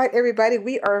 All right, everybody.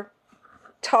 We are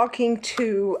talking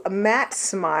to Matt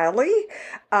Smiley,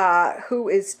 who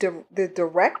is the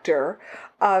director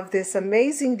of this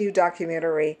amazing new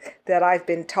documentary that I've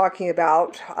been talking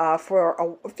about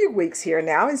for a few weeks here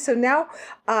now. And so now,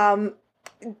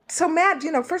 so Matt,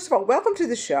 first of all, welcome to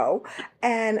the show,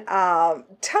 and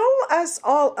tell us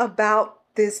all about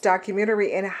this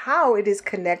documentary and how it is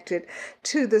connected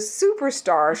to the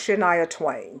superstar Shania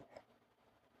Twain.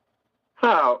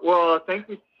 Oh, well, thank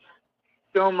you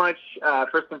so much,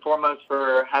 first and foremost,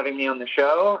 for having me on the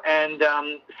show. And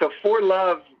so For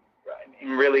Love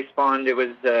really spawned, it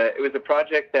was a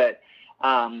project that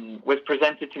was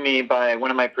presented to me by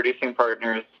one of my producing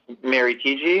partners, Mary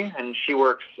TG, and she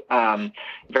works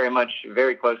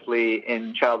very closely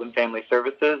in child and family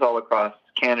services all across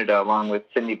Canada, along with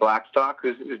Cindy Blackstock,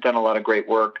 who's done a lot of great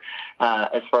work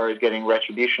as far as getting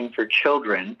retribution for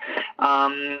children.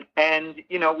 And,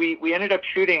 we ended up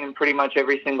shooting in pretty much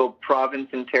every single province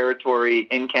and territory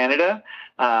in Canada,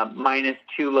 minus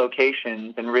 2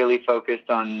 locations, and really focused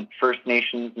on First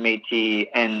Nations, Métis,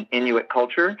 and Inuit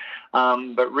culture.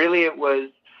 But really it was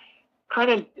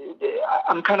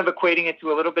I'm kind of equating it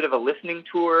to a little bit of a listening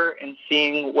tour and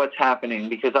seeing what's happening,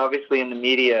 because obviously in the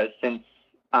media since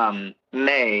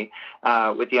May,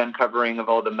 with the uncovering of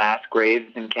all the mass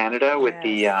graves in Canada,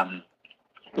 yes,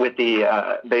 with the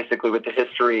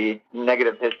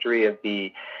negative history of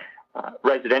the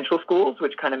residential schools,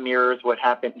 which kind of mirrors what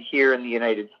happened here in the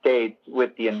United States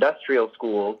with the industrial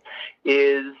schools,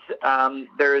 is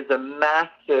there is a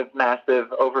massive,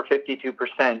 over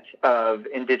 52% of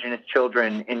Indigenous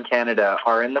children in Canada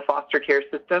are in the foster care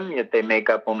system, yet they make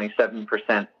up only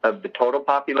 7% of the total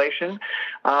population.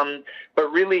 But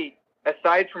really,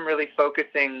 aside from really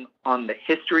focusing on the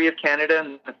history of Canada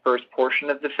in the first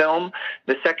portion of the film,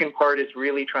 the second part is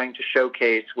really trying to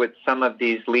showcase what some of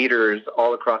these leaders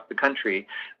all across the country,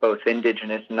 both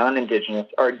Indigenous and non-Indigenous,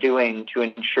 are doing to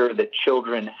ensure that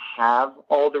children have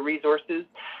all the resources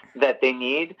that they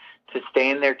need to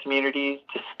stay in their communities,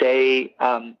 to stay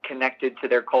connected to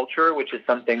their culture, which is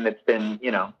something that's been,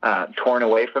 torn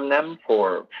away from them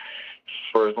for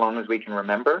as long as we can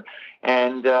remember.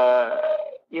 And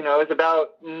it was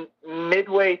about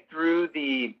midway through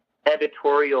the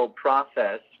editorial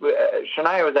process.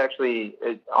 Shania was actually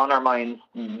on our minds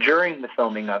during the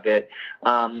filming of it.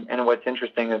 And what's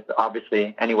interesting is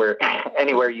obviously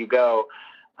anywhere you go,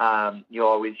 you'll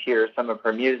always hear some of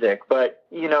her music. But,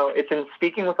 it's in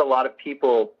speaking with a lot of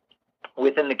people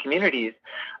within the communities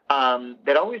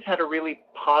that always had a really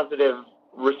positive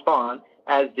response,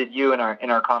 as did you in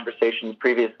our conversations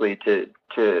previously to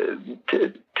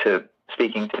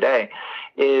speaking today,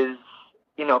 is,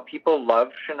 people love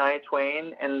Shania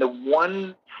Twain. And the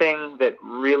one thing that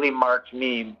really marked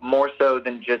me more so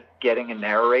than just getting a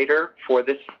narrator for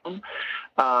this film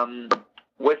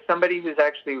was somebody who's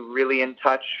actually really in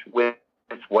touch with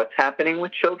what's happening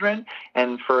with children.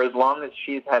 And for as long as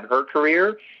she's had her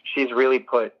career, she's really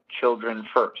put children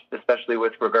first, especially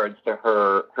with regards to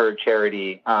her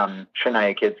charity,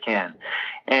 Shania Kids Can.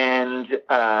 And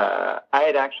I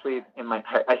had actually, in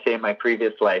my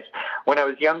previous life, when I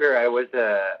was younger, I was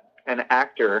an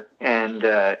actor, and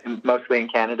mostly in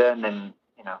Canada, and then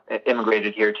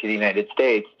immigrated here to the United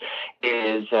States.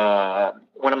 Is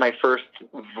one of my first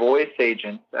voice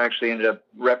agents actually ended up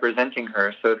representing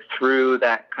her. So through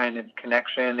that kind of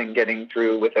connection and getting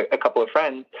through with a couple of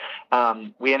friends,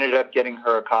 we ended up getting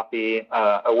her a copy,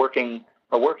 a working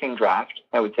draft.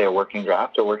 I would say a working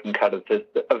draft, a working cut of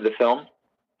the film.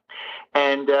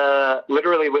 And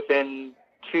literally within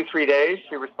 2-3 days,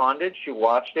 she responded. She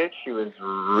watched it. She was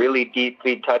really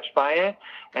deeply touched by it,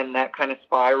 and that kind of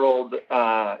spiraled.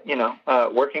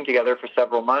 Working together for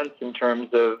several months in terms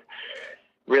of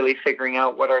really figuring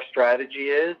out what our strategy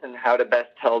is and how to best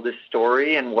tell this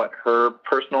story, and what her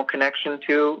personal connection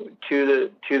to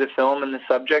the film and the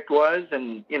subject was.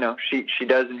 And she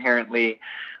does inherently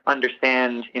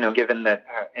understand, given that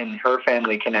in her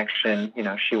family connection,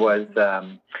 she was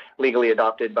legally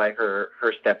adopted by her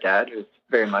stepdad,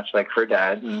 very much like her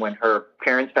dad. And when her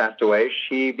parents passed away,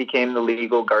 she became the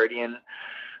legal guardian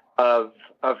of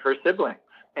her siblings.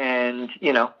 And,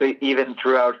 even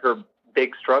throughout her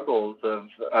big struggles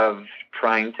of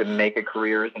trying to make a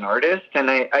career as an artist.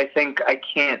 And I think I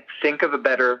can't think of a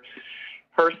better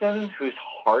person whose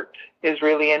heart is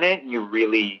really in it. You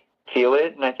really feel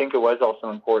it. And I think it was also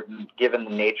important, given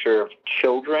the nature of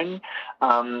children,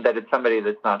 that it's somebody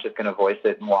that's not just going to voice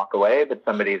it and walk away, but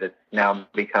somebody that's now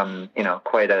become,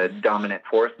 quite a dominant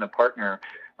force and a partner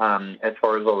as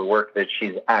far as all the work that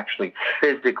she's actually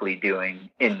physically doing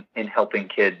in helping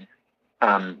kids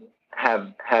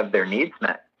have their needs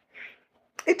met.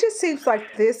 It just seems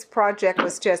like this project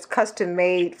was just custom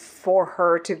made for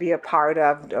her to be a part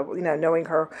of, knowing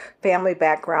her family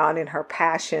background and her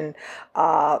passion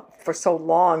for so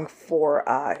long for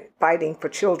fighting for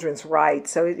children's rights.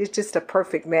 So it's just a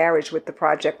perfect marriage with the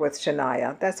project with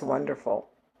Shania. That's wonderful.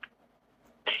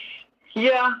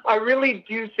 Yeah, I really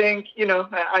do think,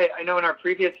 I know in our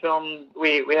previous film,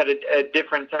 we had a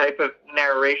different type of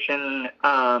narration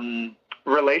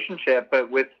relationship,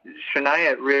 but with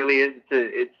Shania, it really is,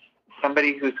 it's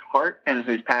somebody whose heart and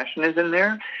whose passion is in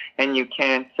there, and you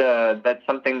can't, that's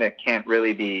something that can't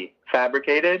really be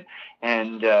fabricated,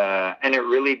 and it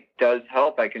really does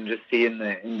help. I can just see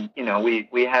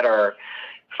we had our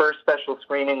first special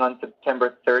screening on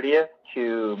September 30th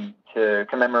to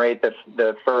commemorate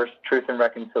the first Truth and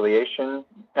Reconciliation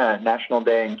National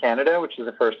Day in Canada, which is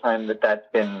the first time that that's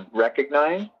been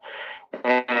recognized.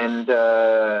 And,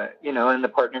 and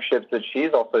the partnerships that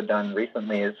she's also done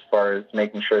recently as far as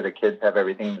making sure that kids have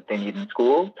everything that they need in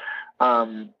school.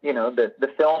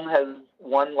 The film has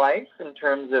one life in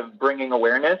terms of bringing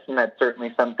awareness, and that's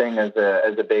certainly something as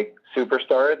a big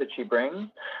superstar that she brings.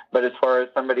 But as far as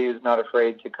somebody who's not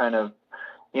afraid to kind of,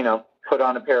 put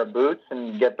on a pair of boots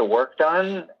and get the work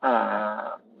done,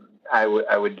 I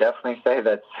would definitely say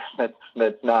that's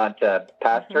not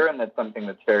past her, and that's something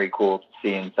that's very cool to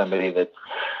see in somebody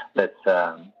that's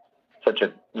such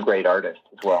a great artist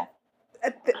as well.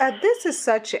 This is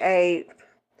such a,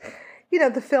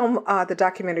 the film, the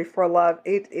documentary For Love.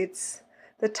 It's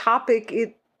the topic.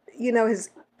 Has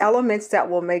elements that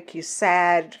will make you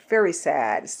sad, very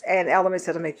sad, and elements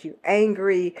that'll make you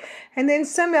angry, and then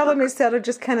some elements that are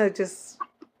just kind of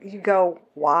you go,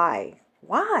 why?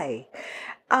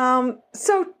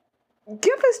 So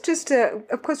give us just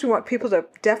of course we want people to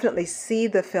definitely see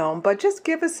the film, but just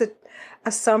give us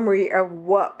a summary of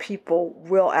what people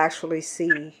will actually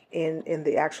see in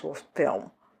the actual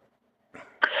film.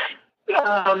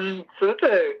 So that's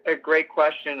a great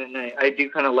question, and I do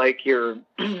kind of like your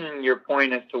your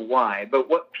point as to why. But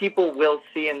what people will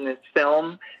see in this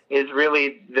film is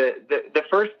really the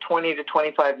first 20 to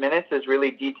 25 minutes is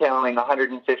really detailing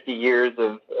 150 years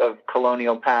of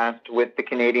colonial past with the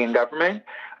Canadian government,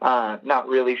 not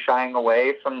really shying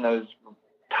away from those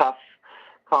tough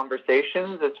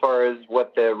conversations as far as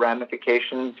what the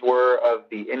ramifications were of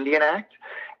the Indian Act.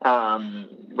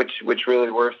 Which really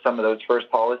were some of those first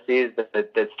policies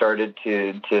that started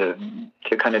to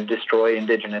kind of destroy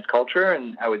Indigenous culture,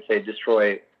 and I would say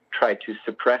try to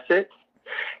suppress it.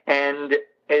 And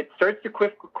it starts to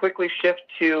quickly shift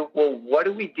to, well, what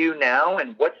do we do now,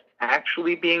 and what's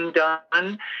actually being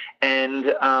done? And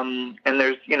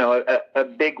there's a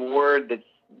big word that's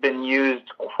been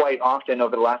used quite often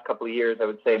over the last couple of years, I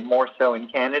would say more so in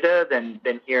Canada than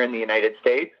here in the United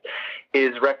States,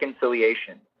 is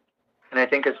reconciliation. And I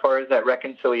think as far as that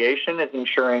reconciliation is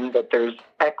ensuring that there's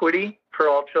equity for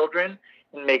all children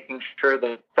and making sure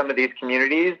that some of these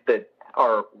communities that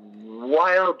are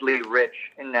wildly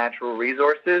rich in natural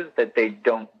resources that they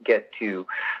don't get to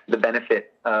the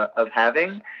benefit of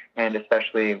having, and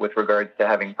especially with regards to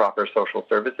having proper social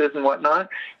services and whatnot.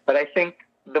 But I think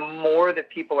the more that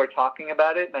people are talking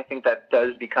about it, and I think that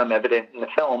does become evident in the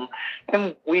film,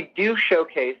 and we do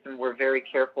showcase, and we're very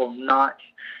careful not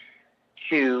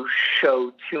to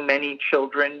show too many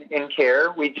children in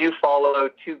care. We do follow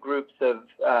two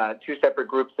separate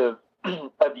groups of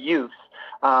youth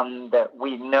that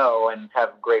we know and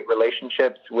have great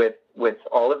relationships with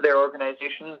all of their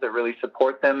organizations that really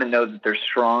support them and know that they're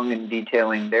strong in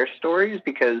detailing their stories,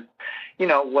 because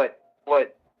what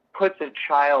puts a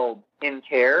child in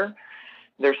care,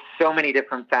 there's so many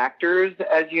different factors,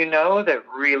 as you know, that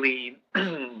really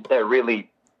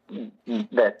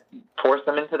that force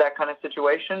them into that kind of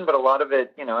situation. But a lot of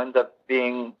it, ends up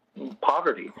being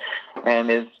poverty, and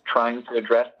is trying to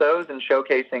address those and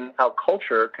showcasing how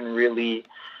culture can really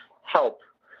help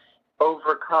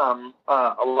overcome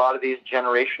a lot of these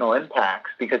generational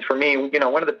impacts. Because for me,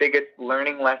 one of the biggest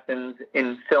learning lessons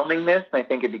in filming this, and I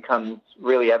think it becomes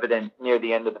really evident near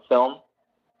the end of the film,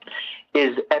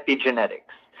 is epigenetics.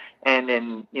 And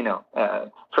in,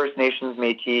 First Nations,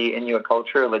 Métis, Inuit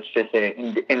culture, let's just say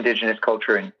indigenous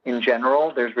culture in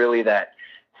general, there's really that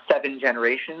 7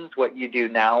 generations. What you do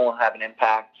now will have an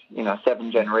impact,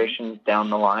 7 generations down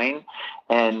the line.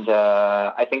 And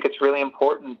I think it's really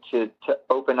important to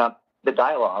open up the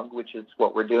dialogue, which is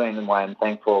what we're doing and why I'm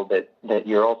thankful that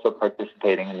you're also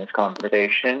participating in this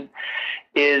conversation,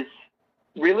 is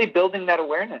really building that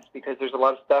awareness, because there's a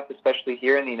lot of stuff, especially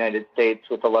here in the United States,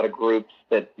 with a lot of groups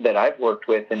that I've worked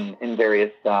with in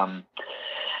various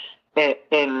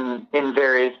in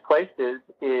various places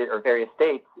or various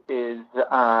states, is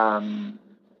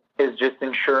just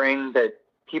ensuring that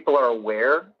people are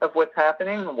aware of what's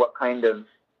happening and what kind of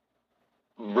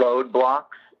roadblocks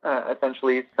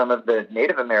essentially some of the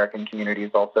Native American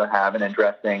communities also have in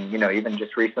addressing, even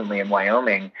just recently in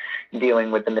Wyoming,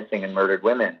 dealing with the missing and murdered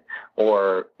women,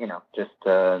 or, just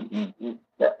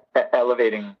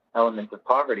elevating elements of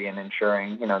poverty and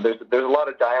ensuring, there's a lot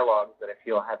of dialogues that I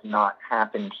feel have not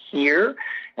happened here.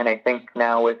 And I think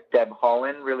now with Deb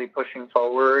Holland really pushing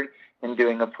forward and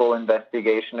doing a full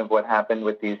investigation of what happened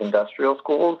with these industrial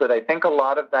schools, that I think a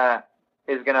lot of that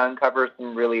is going to uncover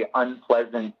some really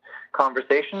unpleasant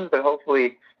conversations, but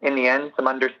hopefully in the end, some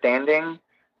understanding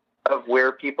of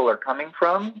where people are coming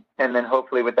from. And then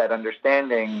hopefully with that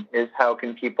understanding is how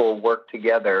can people work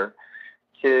together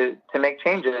to make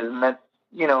changes. And that's,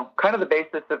 kind of the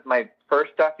basis of my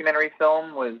first documentary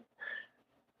film, was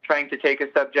trying to take a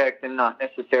subject and not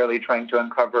necessarily trying to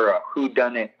uncover a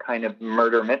whodunit kind of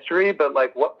murder mystery, but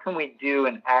like, what can we do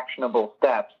in actionable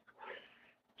steps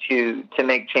to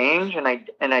make change? And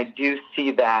I do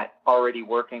see that already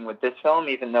working with this film,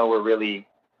 even though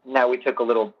now we took a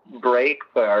little break,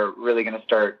 but are really going to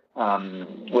start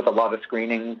with a lot of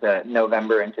screenings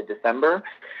November into December,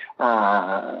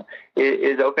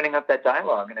 is opening up that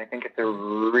dialogue. And I think it's a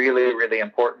really, really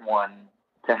important one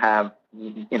to have,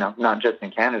 not just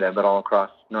in Canada, but all across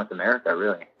North America,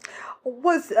 really.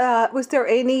 Was there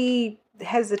any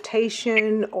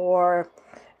hesitation or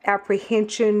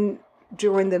apprehension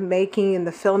during the making and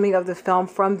the filming of the film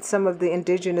from some of the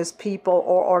Indigenous people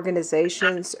or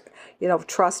organizations,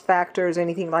 trust factors,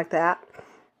 anything like that?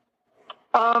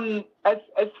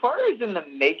 As far as in the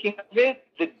making of it,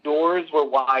 the doors were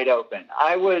wide open.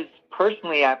 I was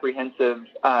personally apprehensive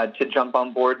to jump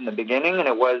on board in the beginning, and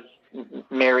it was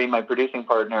Mary, my producing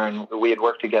partner, and we had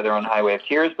worked together on Highway of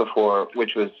Tears before,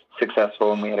 which was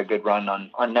successful, and we had a good run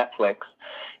on Netflix.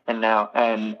 And now,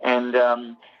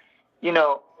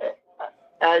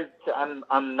 as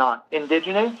I'm not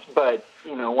Indigenous, but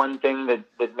one thing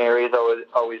that Mary has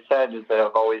always said is that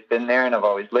I've always been there and I've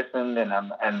always listened, and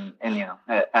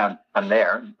I'm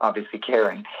there, obviously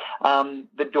caring.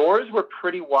 The doors were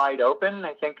pretty wide open.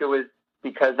 I think it was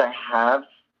because I have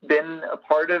been a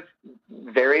part of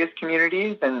various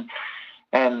communities and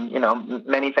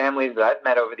many families that I've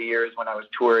met over the years when I was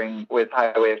touring with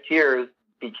Highway of Tears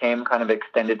became kind of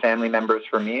extended family members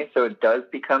for me. So it does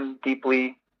become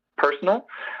deeply personal.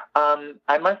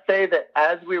 I must say that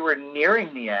as we were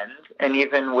nearing the end, and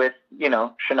even with,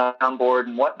 Shania on board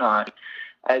and whatnot,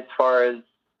 as far as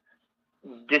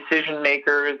decision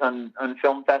makers on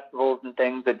film festivals and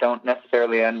things that don't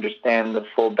necessarily understand the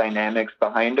full dynamics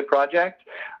behind a project,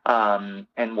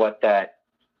 and what that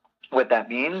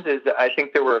means, is I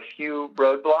think there were a few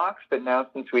roadblocks, but now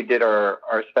since we did our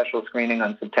special screening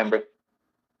on September,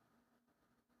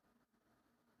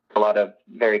 a lot of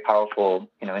very powerful,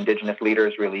 Indigenous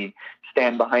leaders really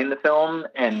stand behind the film,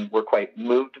 and we're quite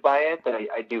moved by it. But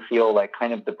I do feel like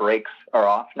kind of the brakes are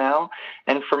off now.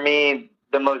 And for me,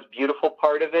 the most beautiful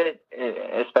part of it,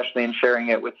 especially in sharing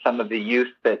it with some of the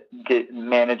youth that did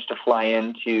manage to fly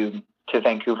into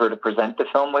Vancouver to present the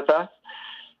film with us,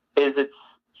 is it's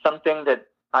something that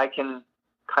I can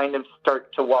kind of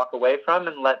start to walk away from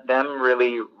and let them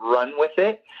really run with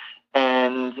it.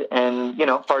 And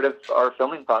part of our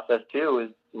filming process too is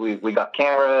we got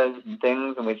cameras and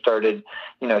things, and we started,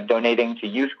 donating to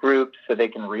youth groups so they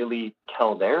can really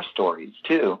tell their stories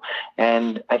too.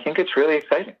 And I think it's really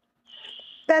exciting.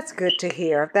 That's good to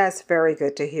hear. That's very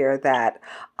good to hear that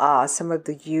some of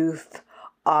the youth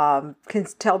can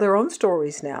tell their own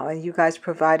stories now, and you guys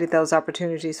provided those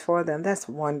opportunities for them. That's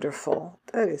wonderful.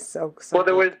 That is so well,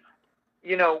 there good. was,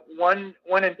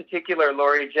 one in particular,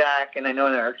 Lori Jack, and I know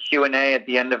in our Q&A at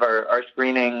the end of our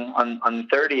screening on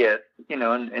 30th,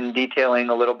 and detailing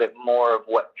a little bit more of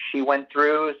what she went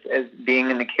through as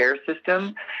being in the care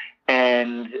system,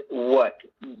 and what,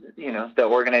 the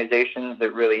organizations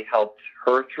that really helped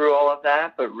her through all of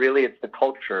that. But really it's the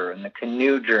culture and the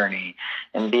canoe journey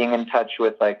and being in touch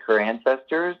with like her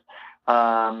ancestors,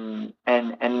 And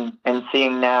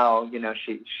seeing now,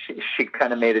 she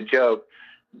kind of made a joke.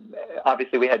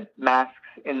 Obviously, we had masks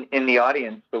in the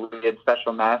audience, but we had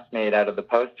special masks made out of the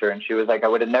poster. And she was like, I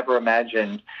would have never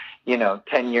imagined,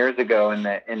 10 years ago in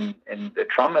the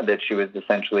trauma that she was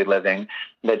essentially living,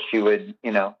 that she would,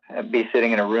 be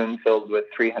sitting in a room filled with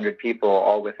 300 people,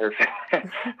 all with her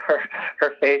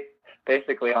her face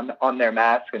basically on their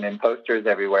mask and in posters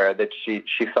everywhere, that she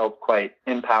felt quite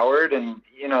empowered. And,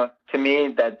 to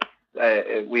me, that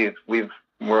we're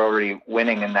already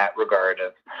winning in that regard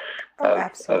of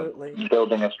absolutely. Of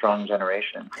building a strong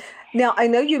generation. Now, I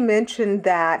know you mentioned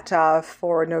that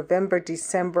for November,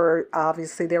 December,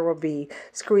 obviously there will be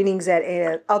screenings at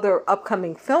other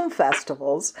upcoming film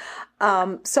festivals.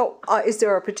 So is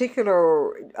there a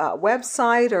particular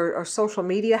website or social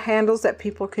media handles that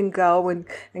people can go and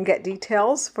get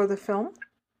details for the film?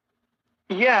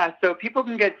 Yeah, so people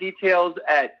can get details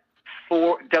at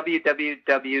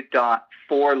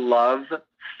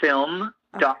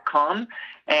www.forlovefilm.com.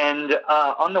 And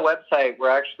on the website, we're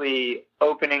actually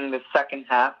opening the second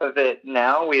half of it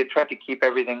now. We had tried to keep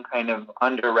everything kind of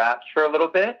under wraps for a little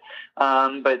bit,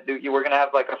 but we're going to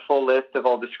have like a full list of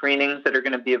all the screenings that are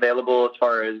going to be available as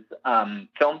far as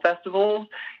film festivals.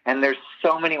 And there's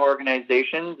so many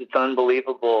organizations. It's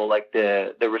unbelievable, like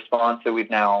the response that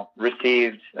we've now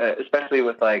received, especially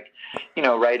with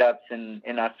write-ups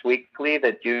in Us Weekly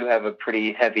that do have a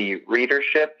pretty heavy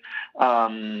readership,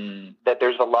 that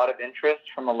there's a lot of interest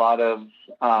from a lot of,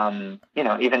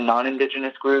 even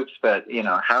non-Indigenous groups, but,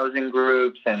 housing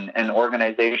groups and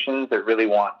organizations that really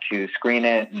want to screen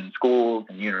it in schools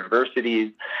and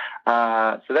universities.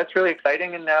 So that's really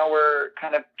exciting. And now we're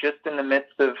kind of just in the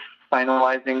midst of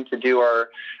finalizing to do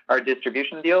our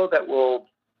distribution deal that will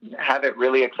have it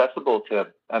really accessible to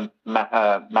a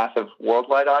massive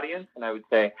worldwide audience. And I would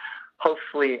say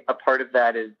hopefully a part of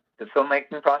that is the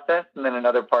filmmaking process. And then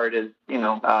another part is,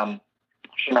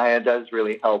 Shania does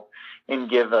really help and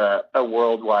give a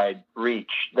worldwide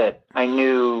reach that I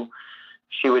knew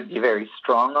she would be very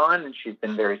strong on, and she's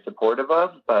been very supportive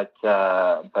of. But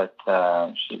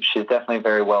she's definitely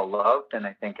very well loved, and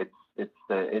I think it's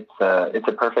a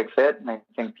perfect fit. And I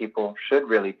think people should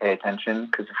really pay attention,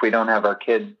 because if we don't have our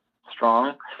kids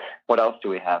strong, what else do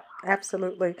we have?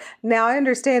 Absolutely. Now, I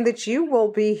understand that you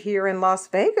will be here in Las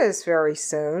Vegas very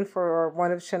soon for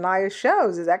one of Shania's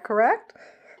shows. Is that correct?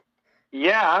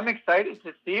 Yeah, I'm excited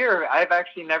to see her. I've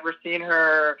actually never seen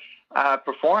her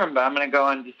perform, but I'm going to go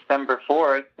on December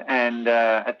 4th and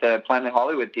at the Planet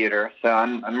Hollywood Theater. So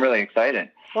I'm really excited.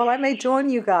 Well, I may join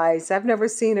you guys. I've never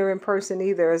seen her in person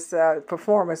either, as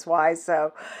performance-wise.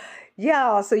 So,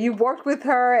 yeah, so you worked with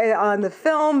her on the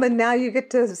film, and now you get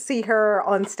to see her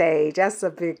on stage. That's a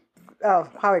big,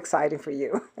 how exciting for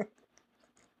you.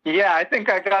 Yeah, I think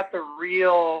I got the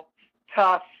real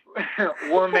tough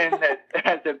woman that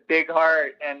has a big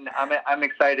heart, and I'm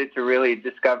excited to really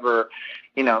discover,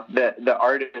 the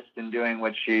artist in doing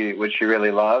what she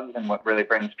really loves and what really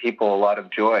brings people a lot of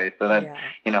joy. So that,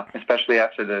 especially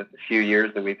after the few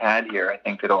years that we've had here, I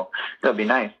think it'll be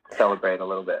nice to celebrate a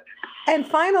little bit. And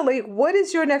finally, what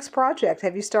is your next project?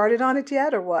 Have you started on it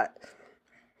yet, or what?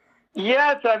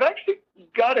 Yeah, so I've actually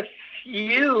got a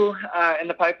few in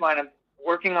the pipeline. I'm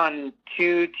working on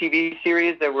 2 TV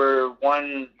series that were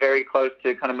one very close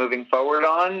to kind of moving forward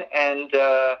on, and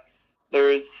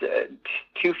there's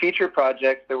 2 feature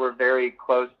projects that were very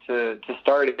close to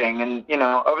starting. And,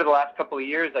 over the last couple of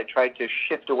years, I tried to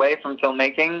shift away from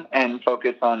filmmaking and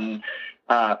focus on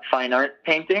fine art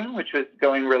painting, which was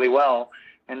going really well.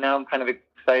 And now I'm kind of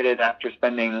excited after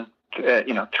spending,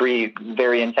 3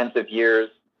 very intensive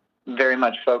years very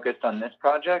much focused on this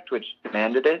project, which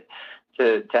demanded it,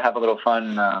 to have a little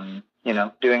fun,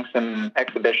 doing some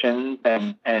exhibitions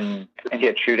and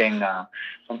yet shooting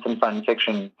some fun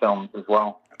fiction films as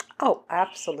well. Oh,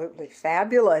 absolutely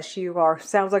fabulous.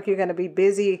 Sounds like you're going to be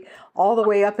busy all the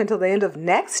way up until the end of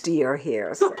next year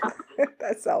here. So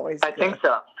that's always good. I think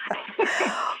so.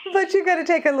 But you're going to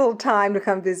take a little time to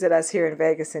come visit us here in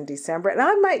Vegas in December. And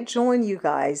I might join you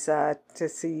guys to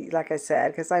see, like I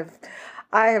said, because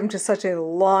I am just such a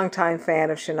longtime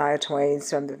fan of Shania Twain's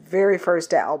from the very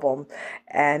first album.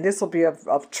 And this will be a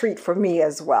treat for me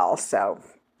as well. So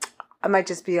I might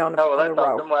just be on the road.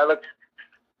 Awesome. Well,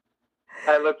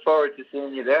 I look forward to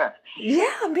seeing you there.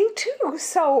 Yeah, me too.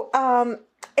 So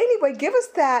anyway, give us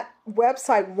that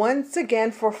website once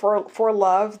again for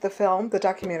Love, the film, the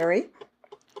documentary.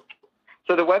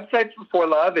 So the website for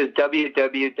Love is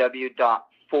www.forlove,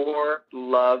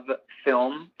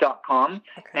 forlovefilm.com.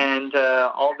 Okay. And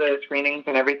all the screenings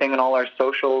and everything and all our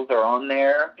socials are on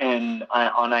there and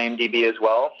on IMDb as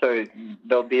well. So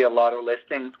there'll be a lot of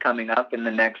listings coming up in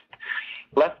the next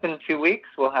less than 2 weeks.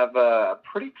 We'll have a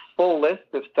pretty full list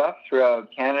of stuff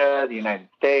throughout Canada, the United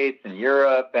States, and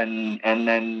Europe, and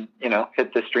then,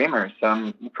 hit the streamers. So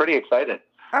I'm pretty excited.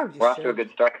 Oh, We're off to a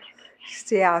good start.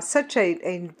 Yeah, such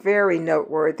a very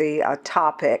noteworthy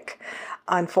topic.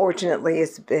 Unfortunately,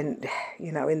 it's been,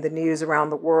 in the news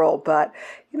around the world, but,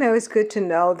 it's good to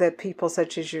know that people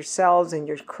such as yourselves and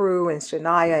your crew and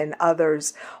Shania and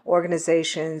others,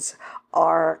 organizations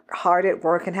are hard at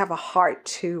work and have a heart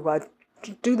to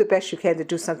do the best you can to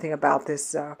do something about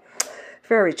this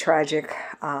very tragic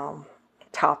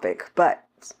topic. But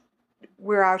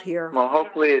we're out here. Well,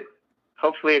 hopefully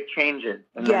it changes,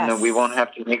 and then we won't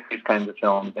have to make these kinds of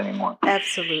films anymore.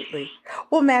 Absolutely.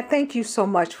 Well, Matt, thank you so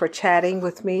much for chatting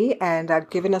with me and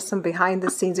giving us some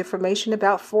behind-the-scenes information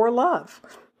about For Love.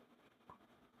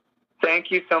 Thank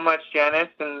you so much, Janice,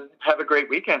 and have a great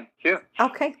weekend, too.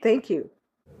 Okay, thank you.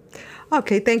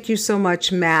 Okay, thank you so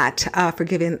much, Matt, for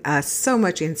giving us so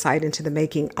much insight into the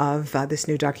making of this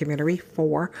new documentary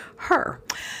For Her.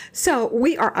 So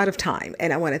we are out of time,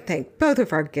 and I want to thank both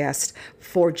of our guests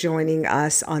for joining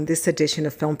us on this edition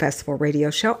of Film Festival Radio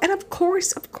Show. And of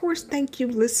course, thank you,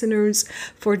 listeners,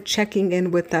 for checking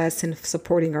in with us and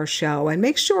supporting our show. And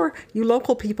make sure you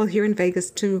local people here in Vegas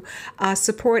to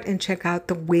support and check out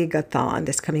the Wig-a-thon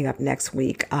that's coming up next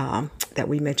week that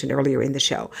we mentioned earlier in the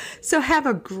show. So have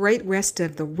a great rest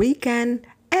of the weekend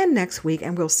and next week,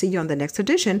 and we'll see you on the next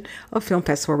edition of Film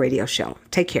Festival Radio Show.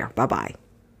 Take care. Bye-bye.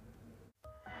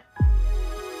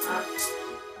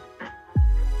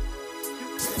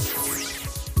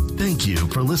 Thank you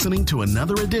for listening to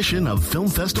another edition of Film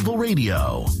Festival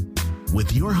Radio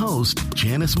with your host,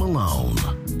 Janice Malone.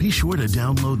 Be sure to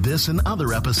download this and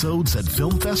other episodes at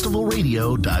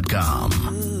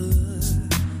filmfestivalradio.com.